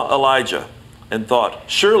saw Elijah and thought,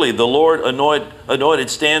 surely the Lord anointed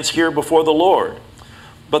stands here before the Lord.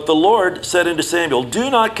 But the Lord said unto Samuel, do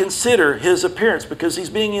not consider his appearance, because he's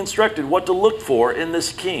being instructed what to look for in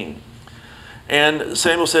this king. And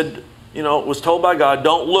Samuel said, was told by God,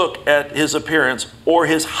 don't look at his appearance or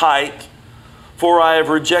his height, for I have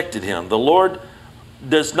rejected him. The Lord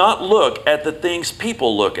does not look at the things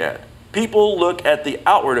people look at. People look at the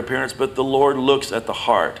outward appearance, but the Lord looks at the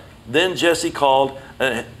heart. Then Jesse called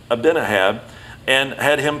Abinahab and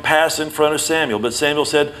had him pass in front of Samuel. But Samuel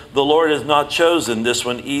said, the Lord has not chosen this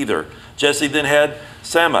one either. Jesse then had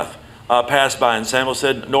Samath pass by, and Samuel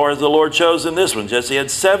said, nor has the Lord chosen this one. Jesse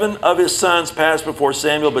had 7 of his sons pass before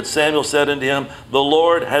Samuel, but Samuel said unto him, the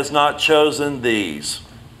Lord has not chosen these.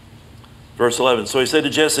 Verse 11, so he said to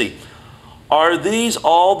Jesse, are these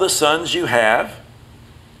all the sons you have?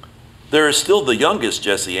 There is still the youngest,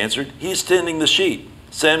 Jesse answered. He's tending the sheep.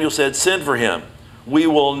 Samuel said, send for him. We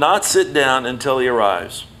will not sit down until he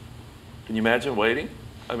arrives. Can you imagine waiting?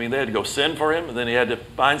 I mean, they had to go send for him, and then he had to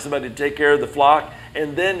find somebody to take care of the flock,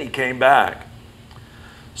 and then he came back.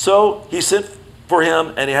 So he sent for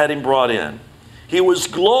him, and he had him brought in. He was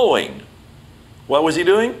glowing. What was he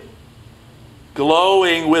doing?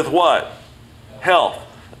 Glowing with what? Health.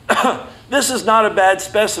 This is not a bad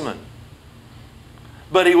specimen.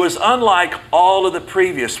 But he was unlike all of the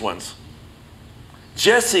previous ones.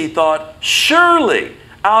 Jesse thought, surely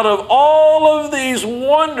out of all of these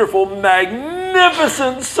wonderful,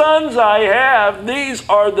 magnificent sons I have, these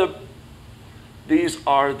are the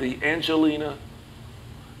Angelina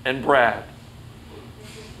and Brad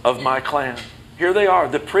of my clan. Here they are,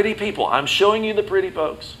 the pretty people. I'm showing you the pretty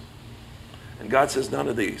folks. And God says, none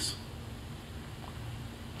of these.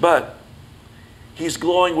 But he's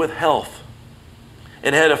glowing with health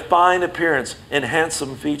and had a fine appearance and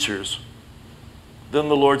handsome features. Then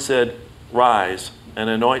the Lord said, rise and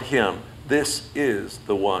anoint him. This is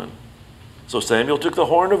the one. So Samuel took the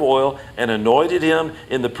horn of oil and anointed him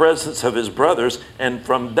in the presence of his brothers. And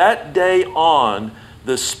from that day on,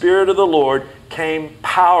 the Spirit of the Lord came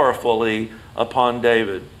powerfully upon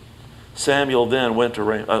David. Samuel then went to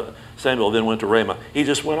Ramah. He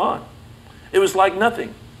just went on. It was like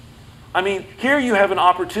nothing. I mean, here you have an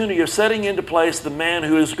opportunity of setting into place the man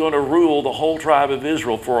who is going to rule the whole tribe of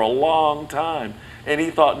Israel for a long time. And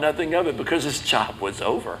he thought nothing of it because his job was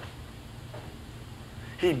over.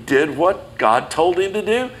 He did what God told him to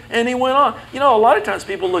do, and he went on. You know, a lot of times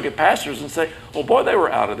people look at pastors and say, well, boy, they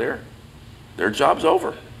were out of there. Their job's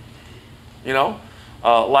over. You know,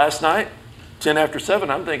 last night, 10 after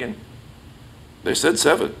 7, I'm thinking, they said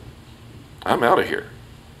 7. I'm out of here.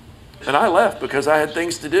 And I left because I had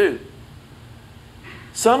things to do.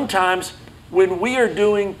 Sometimes when we are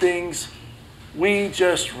doing things, we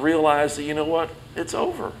just realize that, you know what, it's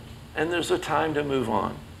over. And there's a time to move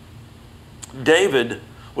on. David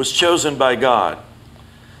was chosen by God,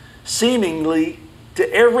 seemingly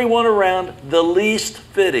to everyone around the least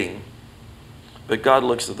fitting. But God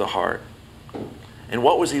looks at the heart. And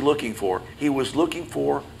what was he looking for? He was looking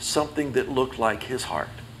for something that looked like his heart.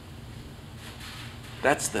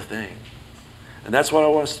 That's the thing. And that's what I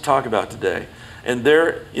want us to talk about today. And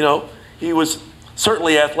there, you know, he was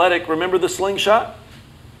certainly athletic. Remember the slingshot?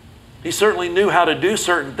 He certainly knew how to do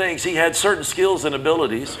certain things. He had certain skills and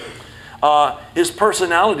abilities. His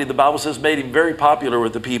personality, the Bible says, made him very popular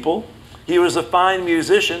with the people. He was a fine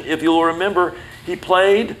musician. If you'll remember, he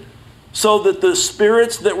played so that the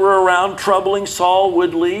spirits that were around troubling Saul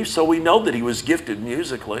would leave. So we know that he was gifted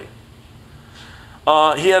musically.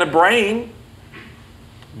 He had a brain.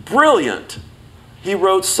 Brilliant. He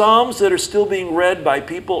wrote psalms that are still being read by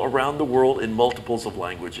people around the world in multiples of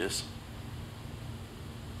languages.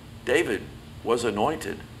 David was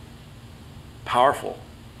anointed, powerful,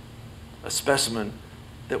 a specimen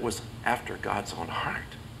that was after God's own heart.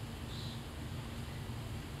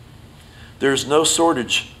 There's no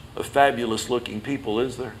shortage of fabulous looking people,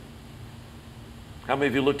 is there? How many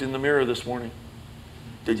of you looked in the mirror this morning?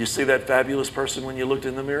 Did you see that fabulous person when you looked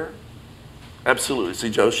in the mirror? Absolutely.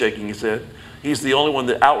 See Joe shaking his head. He's the only one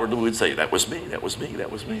that outwardly would say, that was me, that was me,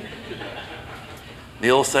 that was me.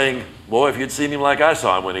 Neil's saying, boy, if you'd seen him like I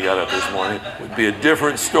saw him when he got up this morning, it would be a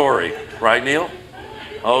different story. Right, Neil?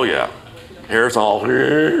 Oh, yeah. Hair's all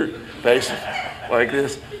face like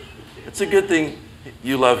this. It's a good thing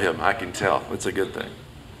you love him, I can tell. It's a good thing.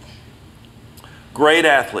 Great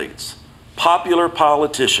athletes, popular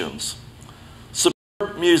politicians,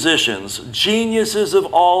 superb musicians, geniuses of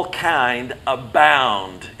all kind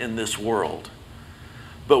abound in this world.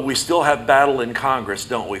 But we still have battle in Congress,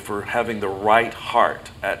 don't we, for having the right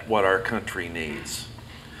heart at what our country needs.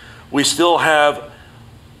 We still have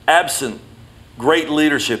absent Great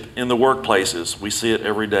leadership in the workplaces. We see it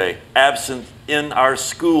every day. Absent in our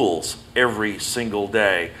schools every single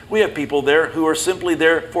day. We have people there who are simply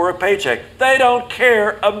there for a paycheck. They don't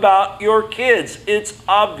care about your kids. It's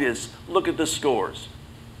obvious. Look at the scores.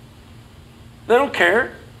 They don't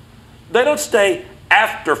care. They don't stay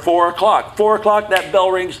after 4 o'clock. 4 o'clock, that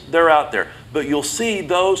bell rings, they're out there. But you'll see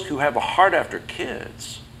those who have a heart after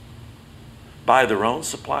kids buy their own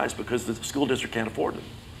supplies because the school district can't afford them.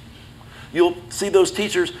 You'll see those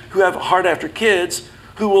teachers who have a heart after kids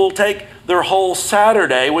who will take their whole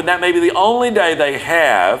Saturday, when that may be the only day they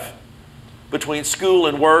have between school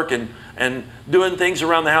and work and doing things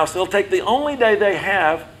around the house. They'll take the only day they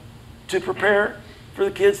have to prepare for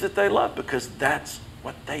the kids that they love because that's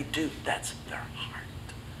what they do. That's their heart.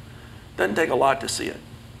 Doesn't take a lot to see it.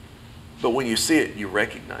 But when you see it, you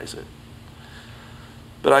recognize it.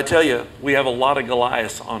 But I tell you, we have a lot of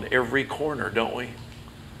Goliaths on every corner, don't we?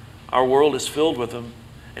 Our world is filled with them,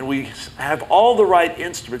 and we have all the right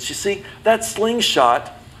instruments. You see, that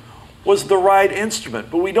slingshot was the right instrument,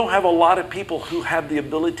 but we don't have a lot of people who have the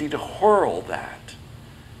ability to whirl that,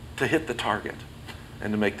 to hit the target,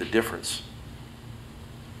 and to make the difference.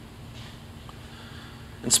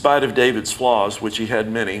 In spite of David's flaws, which he had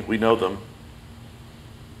many, we know them,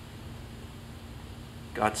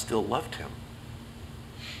 God still loved him.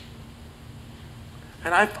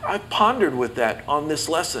 And I've pondered with that on this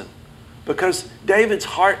lesson. Because David's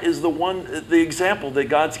heart is the example that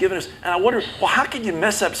God's given us. And I wonder, well, how can you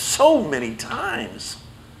mess up so many times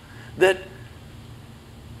that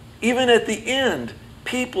even at the end,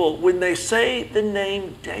 people, when they say the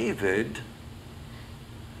name David,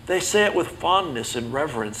 they say it with fondness and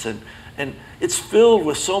reverence, and it's filled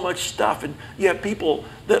with so much stuff. And you have people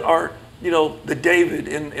that are, the David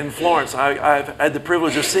in Florence. I've had the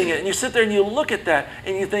privilege of seeing it. And you sit there and you look at that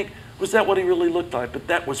and you think, was that what he really looked like? But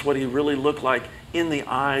that was what he really looked like in the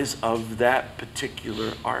eyes of that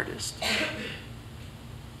particular artist.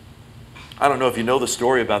 I don't know if you know the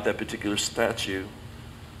story about that particular statue,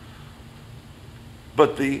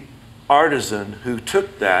 but the artisan who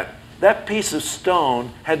took that piece of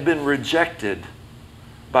stone had been rejected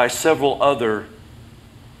by several other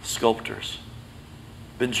sculptors.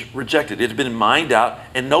 Been rejected. It had been mined out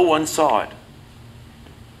and no one saw it.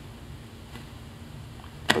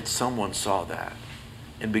 But someone saw that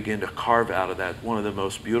and began to carve out of that one of the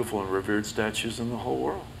most beautiful and revered statues in the whole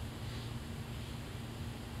world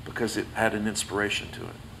because it had an inspiration to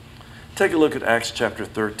it. Take a look at Acts chapter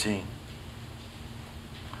 13.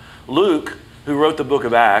 Luke, who wrote the book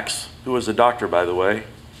of Acts, who was a doctor, by the way,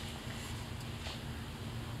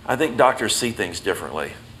 I think doctors see things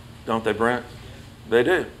differently. Don't they, Brent? They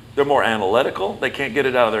do. They're more analytical. They can't get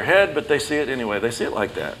it out of their head, but they see it anyway. They see it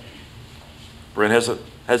like that. Brent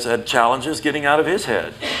has had challenges getting out of his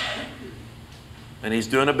head. And he's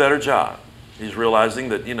doing a better job. He's realizing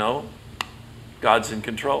that, God's in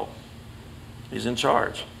control. He's in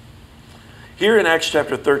charge. Here in Acts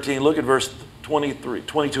chapter 13, look at verse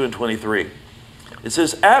 22 and 23. It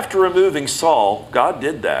says, after removing Saul, God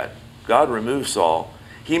did that. God removed Saul.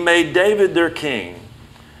 He made David their king.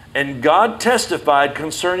 And God testified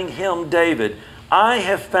concerning him, David, I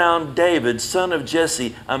have found David, son of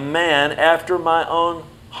Jesse, a man after my own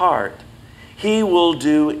heart. He will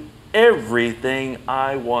do everything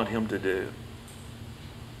I want him to do.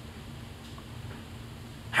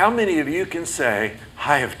 How many of you can say,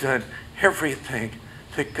 I have done everything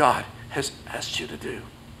that God has asked you to do?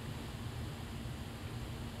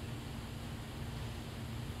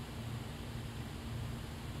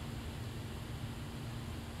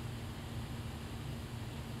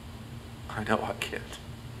 I know I can't.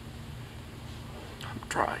 I'm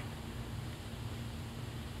trying.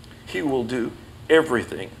 He will do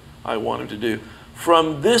everything I want him to do.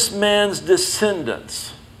 From this man's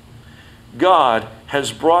descendants, God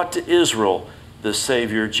has brought to Israel the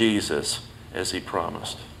Savior Jesus, as he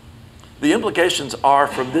promised. The implications are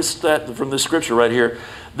from this scripture right here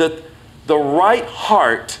that the right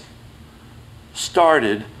heart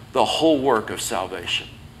started the whole work of salvation.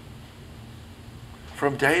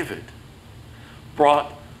 From David,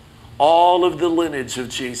 brought all of the lineage of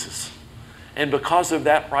Jesus. And because of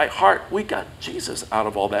that right heart, we got Jesus out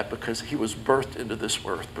of all that because he was birthed into this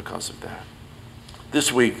earth because of that.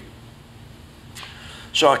 This week,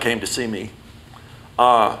 Shaw came to see me.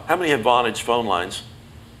 How many have Vonage phone lines?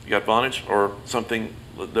 You got Vonage or something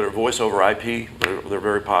that are voice over IP? They're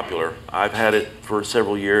very popular. I've had it for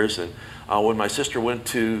several years. And when my sister went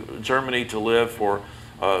to Germany to live for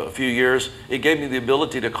a few years, it gave me the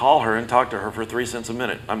ability to call her and talk to her for 3 cents a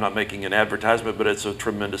minute. I'm not making an advertisement, but it's a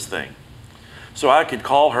tremendous thing. So I could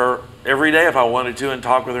call her every day if I wanted to and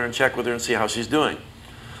talk with her and check with her and see how she's doing.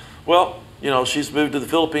 Well, you know, she's moved to the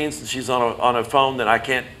Philippines and she's on a phone that I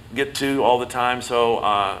can't get to all the time, so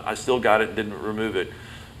I still got it and didn't remove it.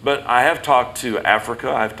 But I have talked to Africa,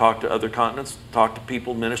 I've talked to other continents, talked to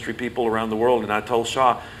people, ministry people around the world, and I told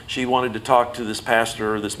Shaw she wanted to talk to this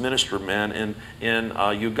pastor or this minister man in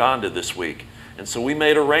Uganda this week. And so we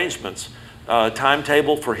made arrangements,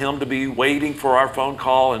 timetable for him to be waiting for our phone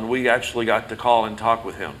call, and we actually got to call and talk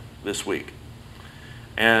with him this week.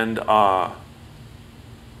 And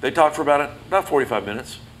they talked for about 45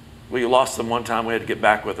 minutes. We lost them one time, we had to get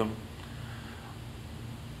back with them.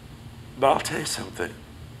 But I'll tell you something.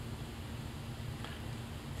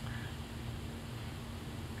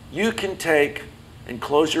 You can take and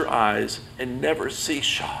close your eyes and never see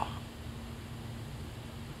Shaw.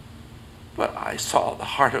 But I saw the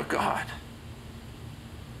heart of God.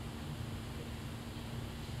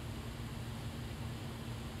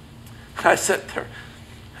 I sat there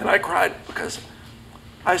and I cried because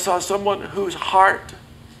I saw someone whose heart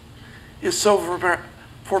is so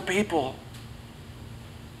for people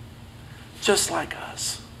just like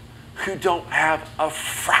us, who don't have a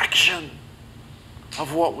fraction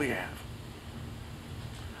of what we have.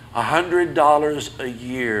 $100 a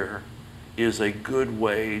year is a good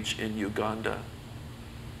wage in Uganda.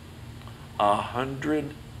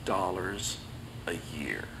 $100 a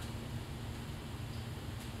year.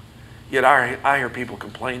 Yet I hear people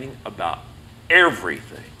complaining about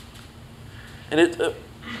everything. And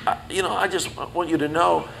I just want you to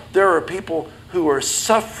know there are people who are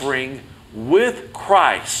suffering with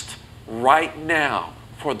Christ right now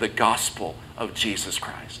for the gospel of Jesus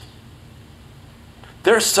Christ.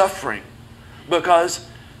 They're suffering because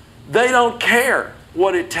they don't care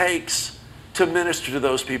what it takes to minister to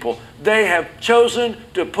those people. They have chosen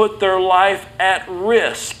to put their life at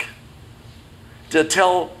risk to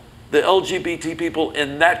tell the LGBT people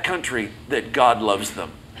in that country that God loves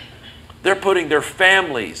them. They're putting their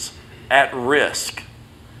families at risk.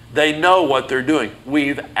 They know what they're doing.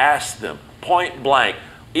 We've asked them point blank,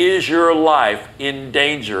 is your life in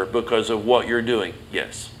danger because of what you're doing?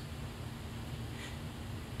 Yes.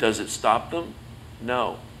 Does it stop them?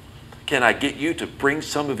 No. Can I get you to bring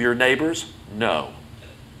some of your neighbors? No.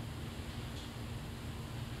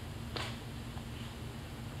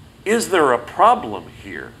 Is there a problem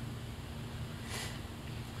here?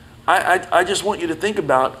 I just want you to think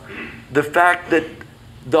about the fact that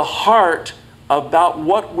the heart about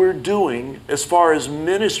what we're doing as far as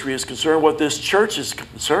ministry is concerned, what this church is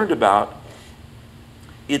concerned about,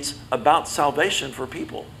 it's about salvation for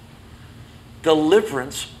people.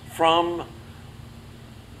 Deliverance from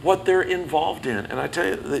what they're involved in. And I tell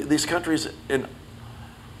you, these countries, to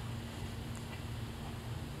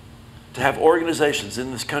have organizations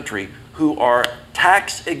in this country who are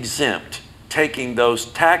tax exempt, taking those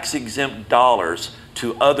tax exempt dollars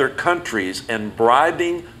to other countries and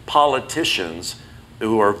bribing politicians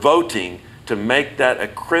who are voting to make that a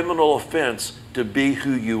criminal offense to be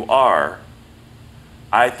who you are,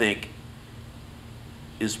 I think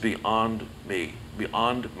is beyond me,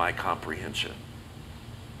 beyond my comprehension.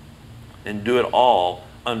 And do it all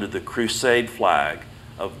under the crusade flag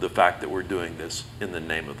of the fact that we're doing this in the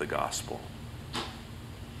name of the gospel.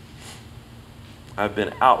 I've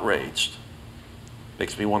been outraged.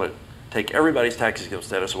 Makes me want to take everybody's tax exempt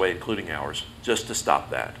status away, including ours, just to stop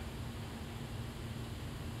that.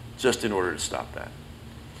 Just in order to stop that.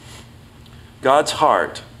 God's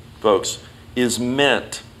heart, folks, is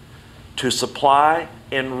meant to supply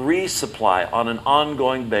and resupply on an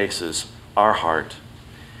ongoing basis our heart.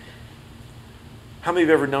 How many of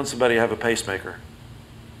you have ever known somebody have a pacemaker?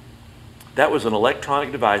 That was an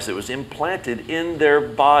electronic device that was implanted in their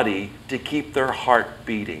body to keep their heart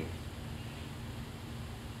beating.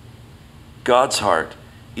 God's heart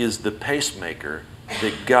is the pacemaker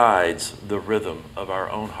that guides the rhythm of our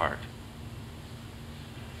own heart.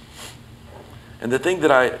 And the thing that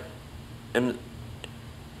I am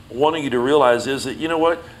wanting you to realize is that, you know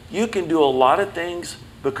what? You can do a lot of things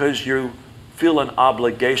because you feel an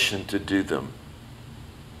obligation to do them.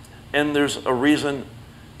 And there's a reason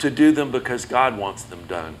to do them because God wants them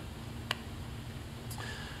done.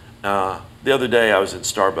 The other day I was in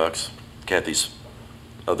Starbucks, Kathy's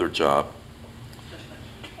other job,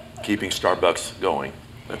 keeping Starbucks going.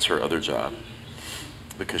 That's her other job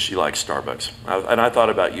because she likes Starbucks. And I thought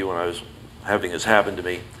about you when I was having this happen to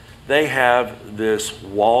me. They have this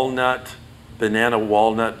banana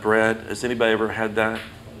walnut bread. Has anybody ever had that?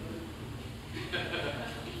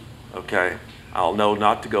 Okay, I'll know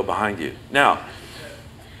not to go behind you. Now,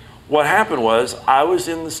 what happened was I was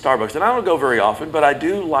in the Starbucks, and I don't go very often, but I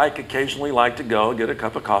do occasionally like to go get a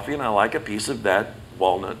cup of coffee, and I like a piece of that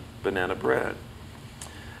walnut banana bread.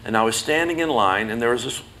 And I was standing in line, and there was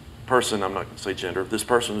this person, I'm not going to say gender, this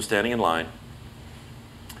person was standing in line,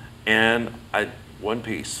 and one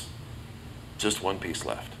piece, just one piece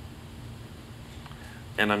left.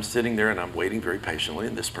 And I'm sitting there, and I'm waiting very patiently,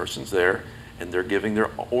 and this person's there, and they're giving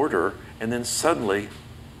their order, and then suddenly,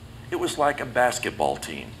 it was like a basketball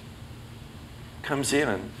team comes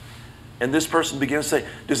in, and this person begins to say,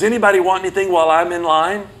 does anybody want anything while I'm in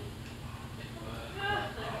line?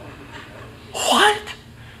 What?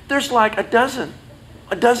 There's like a dozen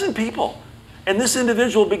people. And this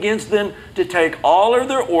individual begins then to take all of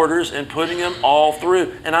their orders and putting them all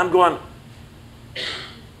through. And I'm going,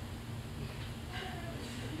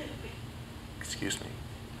 excuse me.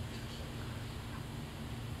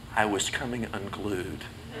 I was coming unglued.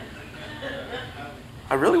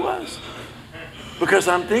 I really was. Because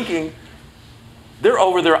I'm thinking, they're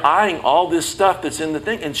over there eyeing all this stuff that's in the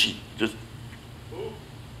thing, and she just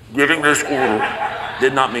giving this order.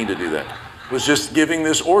 Did not mean to do that. Was just giving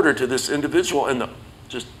this order to this individual and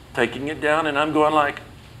just taking it down, and I'm going like,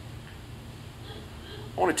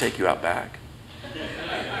 I want to take you out back.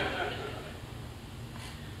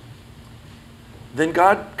 Then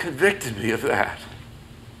God convicted me of that.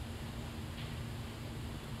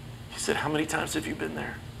 He said, how many times have you been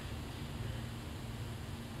there?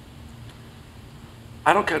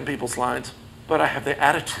 I don't cut in people's lines, but I have the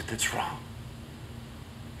attitude that's wrong.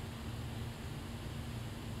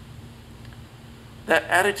 That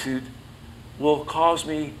attitude will cause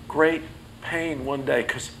me great pain one day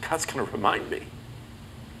because God's going to remind me.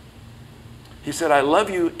 He said, I love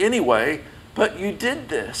you anyway, but you did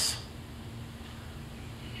this.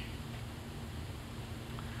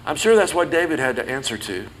 I'm sure that's what David had to answer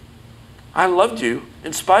to. I loved you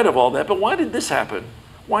in spite of all that, but why did this happen?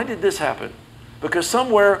 Why did this happen? Because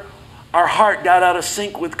somewhere our heart got out of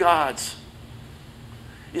sync with God's.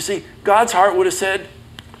 You see, God's heart would have said,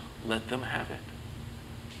 let them have it.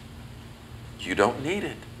 You don't need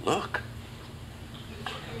it. Look.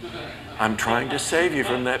 I'm trying to save you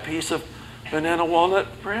from that piece of banana walnut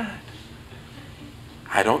bread.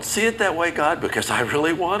 I don't see it that way, God, because I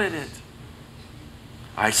really wanted it.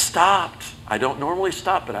 I stopped. I don't normally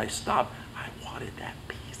stop, but I stopped. I wanted that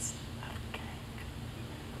piece of cake.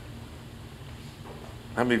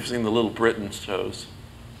 How many of you have seen the Little Britain shows?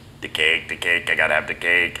 The cake, I gotta have the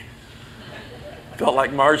cake. I felt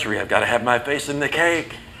like Marjorie, I've got to have my face in the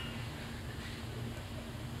cake.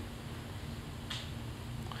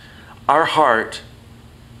 Our heart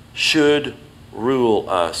should rule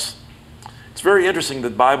us. It's very interesting that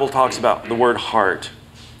the Bible talks about the word heart.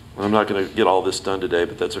 I'm not going to get all this done today,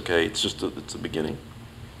 but that's okay. It's a beginning.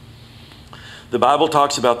 The Bible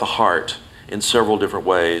talks about the heart in several different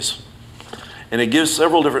ways. And it gives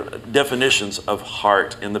several different definitions of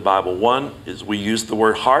heart in the Bible. One is we use the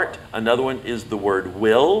word heart. Another one is the word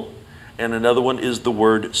will. And another one is the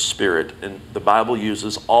word spirit. And the Bible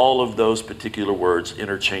uses all of those particular words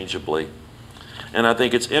interchangeably. And I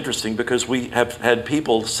think it's interesting because we have had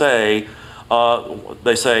people say,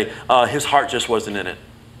 his heart just wasn't in it.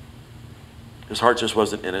 His heart just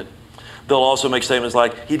wasn't in it. They'll also make statements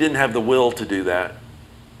like, he didn't have the will to do that.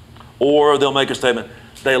 Or they'll make a statement,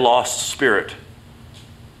 they lost spirit.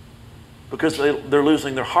 Because they're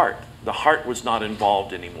losing their heart. The heart was not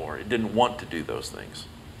involved anymore. It didn't want to do those things.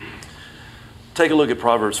 Take a look at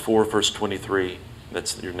Proverbs 4, verse 23.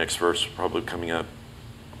 That's your next verse, probably coming up.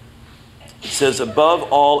 It says, above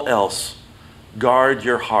all else, guard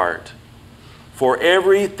your heart, for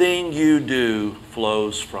everything you do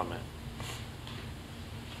flows from it.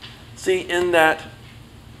 See, in that,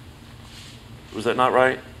 was that not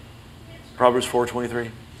right? Proverbs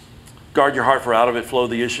 4:23. Guard your heart, for out of it flow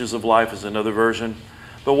the issues of life is another version.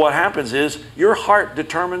 But what happens is your heart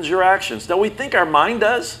determines your actions. Don't we think our mind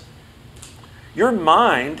does? Your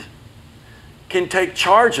mind can take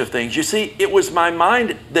charge of things. You see, it was my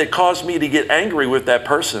mind that caused me to get angry with that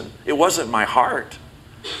person. It wasn't my heart.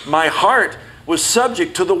 My heart was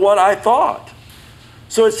subject to what I thought.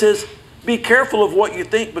 So it says, be careful of what you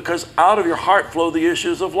think, because out of your heart flow the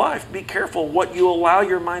issues of life. Be careful what you allow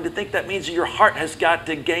your mind to think. That means your heart has got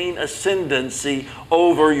to gain ascendancy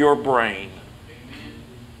over your brain.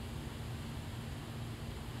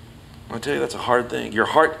 I'll tell you, that's a hard thing. Your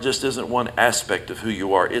heart just isn't one aspect of who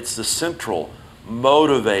you are. It's the central,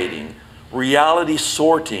 motivating, reality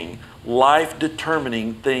sorting, life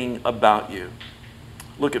determining thing about you.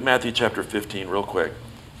 Look at Matthew chapter 15 real quick.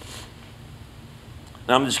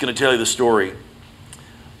 Now I'm just going to tell you the story.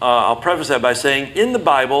 I'll preface that by saying in the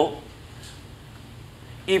Bible,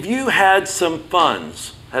 if you had some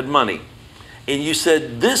funds, had money, and you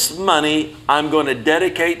said, this money I'm going to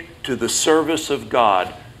dedicate to the service of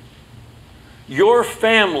God, your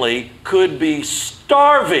family could be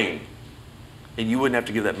starving, and you wouldn't have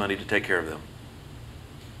to give that money to take care of them,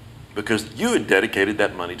 because you had dedicated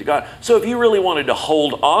that money to God. So if you really wanted to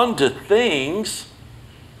hold on to things,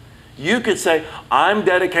 you could say, I'm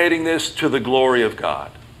dedicating this to the glory of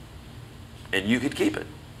God, and you could keep it.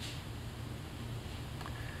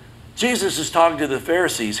 Jesus is talking to the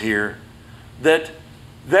Pharisees here that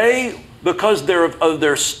they, because of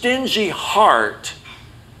their stingy heart,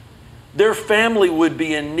 their family would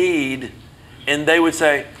be in need, and they would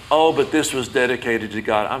say, oh, but this was dedicated to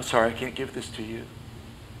God. I'm sorry, I can't give this to you.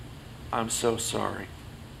 I'm so sorry.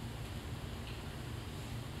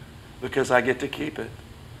 Because I get to keep it.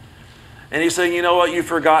 And he's saying, you know what, you've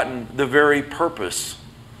forgotten the very purpose.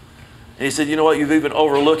 And he said, you know what, you've even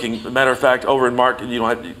overlooking. As a matter of fact, over in Mark, you don't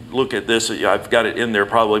have to look at this. I've got it in there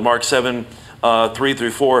probably. Mark 7, 3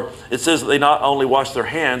 through 4. It says that they not only washed their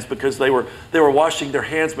hands, because they were washing their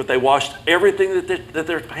hands, but they washed everything that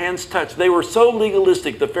their hands touched. They were so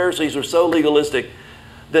legalistic. The Pharisees were so legalistic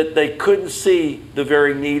that they couldn't see the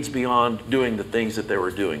very needs beyond doing the things that they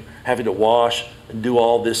were doing, having to wash and do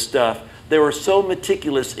all this stuff. They were so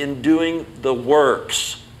meticulous in doing the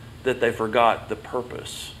works that they forgot the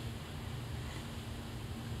purpose.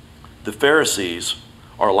 The Pharisees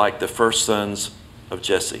are like the first sons of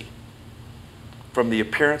Jesse. From the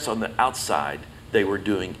appearance on the outside, they were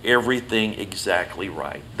doing everything exactly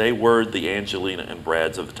right. They were the Angelina and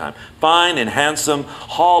Brads of the time. Fine and handsome,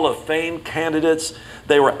 Hall of Fame candidates.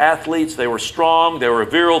 They were athletes, they were strong, they were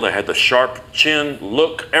virile, they had the sharp chin,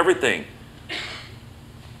 look, everything.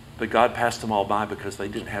 But God passed them all by because they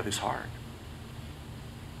didn't have his heart.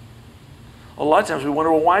 A lot of times we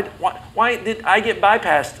wonder, well, why did I get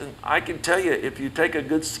bypassed? And I can tell you, if you take a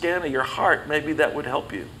good scan of your heart, maybe that would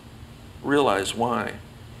help you realize why.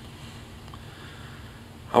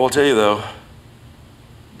 I will tell you though,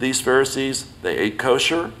 these Pharisees, they ate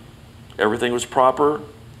kosher, everything was proper,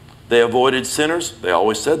 they avoided sinners, they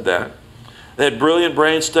always said that. They had brilliant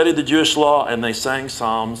brains, studied the Jewish law, and they sang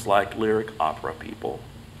psalms like lyric opera people.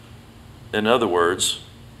 In other words,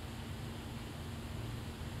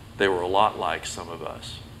 they were a lot like some of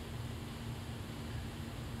us.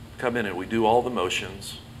 Come in and we do all the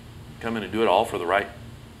motions, come in and do it all for the right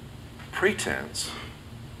pretense,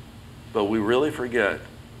 but we really forget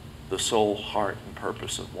the soul, heart, and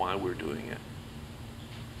purpose of why we're doing it.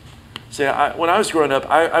 See, when I was growing up,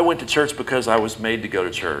 I went to church because I was made to go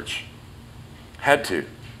to church. Had to.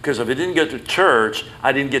 Because if I didn't go to church,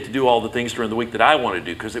 I didn't get to do all the things during the week that I wanted to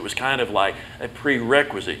do, because it was kind of like a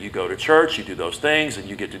prerequisite. You go to church, you do those things, and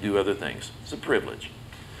you get to do other things. It's a privilege.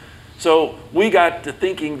 So we got to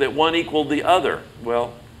thinking that one equaled the other.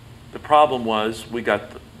 Well, the problem was we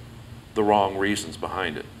got the wrong reasons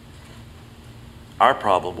behind it. Our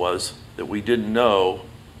problem was that we didn't know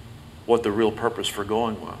what the real purpose for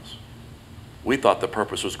going was. We thought the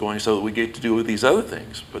purpose was going so that we get to do these other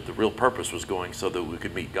things, but the real purpose was going so that we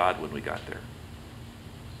could meet God when we got there.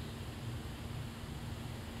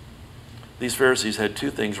 These Pharisees had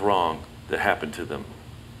two things wrong that happened to them.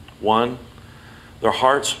 One, their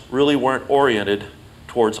hearts really weren't oriented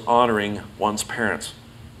towards honoring one's parents,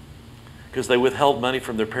 because they withheld money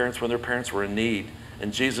from their parents when their parents were in need.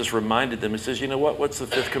 And Jesus reminded them, he says, you know what? What's the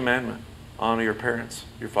fifth commandment? Honor your parents,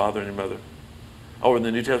 your father and your mother. Oh, in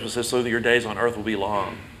the New Testament it says, so that your days on earth will be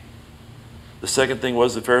long. The second thing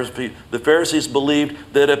was the Pharisees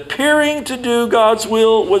believed that appearing to do God's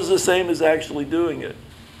will was the same as actually doing it.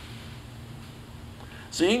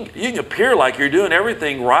 So you can appear like you're doing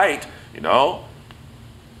everything right, you know.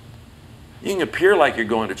 You can appear like you're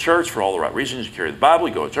going to church for all the right reasons. You carry the Bible,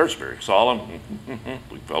 you go to church, very solemn.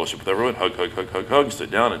 We fellowship with everyone, hug, hug, hug, hug, hug,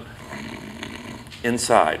 sit down, and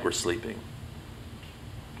inside we're sleeping.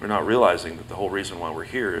 We're not realizing that the whole reason why we're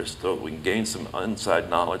here is so that we can gain some inside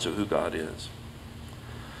knowledge of who God is.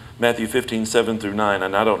 Matthew 15, 7 through 9,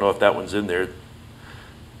 and I don't know if that one's in there.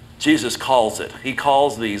 Jesus calls it. He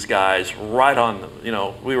calls these guys right on,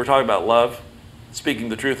 we were talking about love, speaking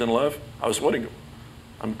the truth in love. I was wondering,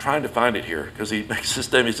 I'm trying to find it here, because he makes this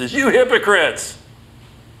statement. He says, you hypocrites!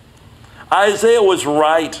 Isaiah was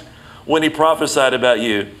right when he prophesied about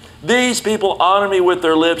you. These people honor me with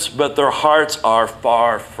their lips, but their hearts are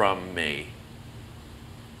far from me.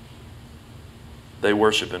 They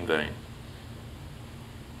worship in vain.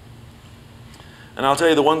 And I'll tell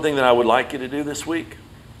you the one thing that I would like you to do this week,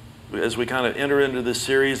 as we kind of enter into this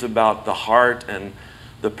series about the heart and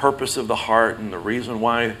the purpose of the heart and the reason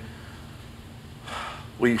why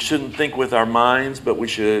we shouldn't think with our minds, but we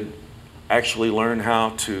should actually learn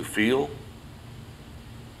how to feel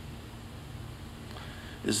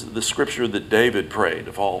is the scripture that David prayed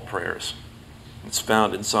of all prayers. It's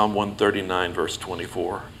found in Psalm 139, verse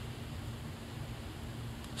 24.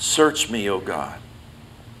 Search me, O God,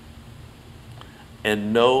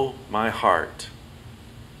 and know my heart.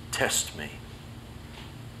 Test me.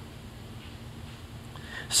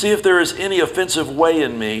 See if there is any offensive way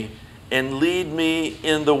in me, and lead me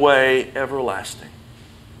in the way everlasting.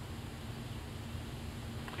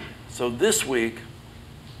 So this week,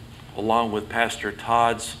 along with Pastor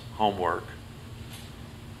Todd's homework,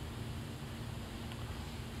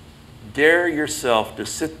 dare yourself to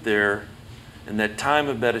sit there in that time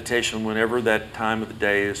of meditation, whenever that time of the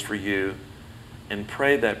day is for you, and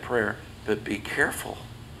pray that prayer. But be careful,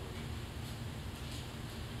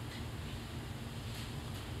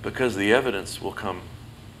 because the evidence will come.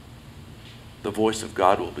 The voice of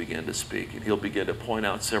God will begin to speak, and He'll begin to point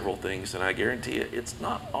out several things, and I guarantee you, it's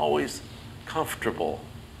not always comfortable.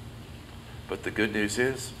 But the good news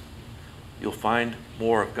is, you'll find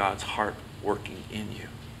more of God's heart working in you.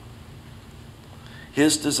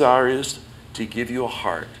 His desire is to give you a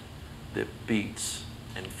heart that beats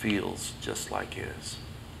and feels just like His.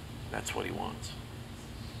 That's what He wants.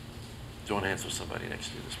 Do you want to answer somebody next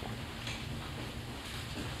to you this morning?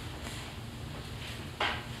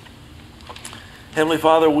 Heavenly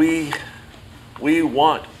Father, we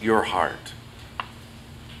want your heart.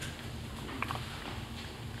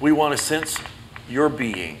 We want to sense your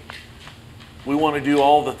being. We want to do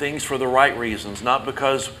all the things for the right reasons, not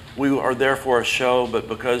because we are there for a show, but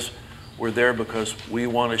because we're there because we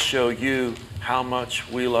want to show you how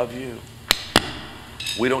much we love you.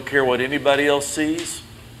 We don't care what anybody else sees.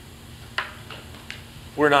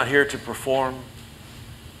 We're not here to perform.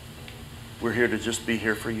 We're here to just be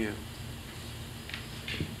here for you.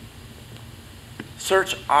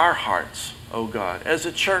 Search our hearts, oh God, as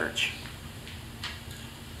a church.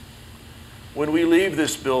 When we leave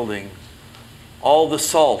this building, all the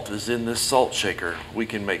salt is in this salt shaker. We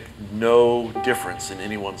can make no difference in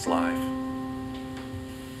anyone's life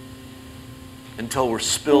until we're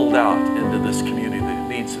spilled out into this community that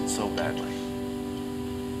needs it so badly.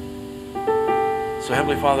 So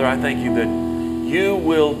Heavenly Father, I thank you that you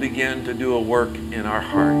will begin to do a work in our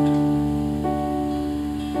heart.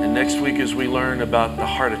 And next week, as we learn about the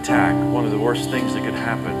heart attack, one of the worst things that could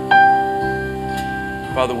happen,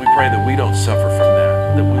 Father, we pray that we don't suffer from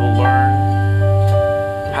that we will learn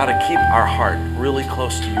how to keep our heart really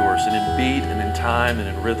close to yours and in beat and in time and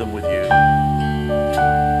in rhythm with you.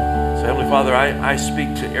 So Heavenly Father, I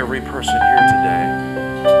speak to every person here today.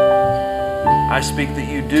 I speak that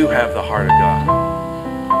you do have the heart of God.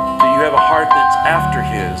 That you have a heart that's after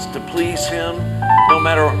His, to please Him, no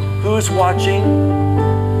matter who's watching,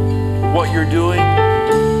 what you're doing,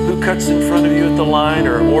 who cuts in front of you at the line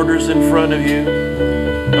or orders in front of you.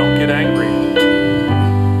 Don't get angry.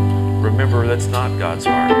 Remember, that's not God's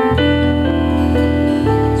heart.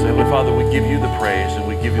 So Heavenly Father, we give you the praise and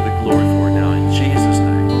we give you the glory for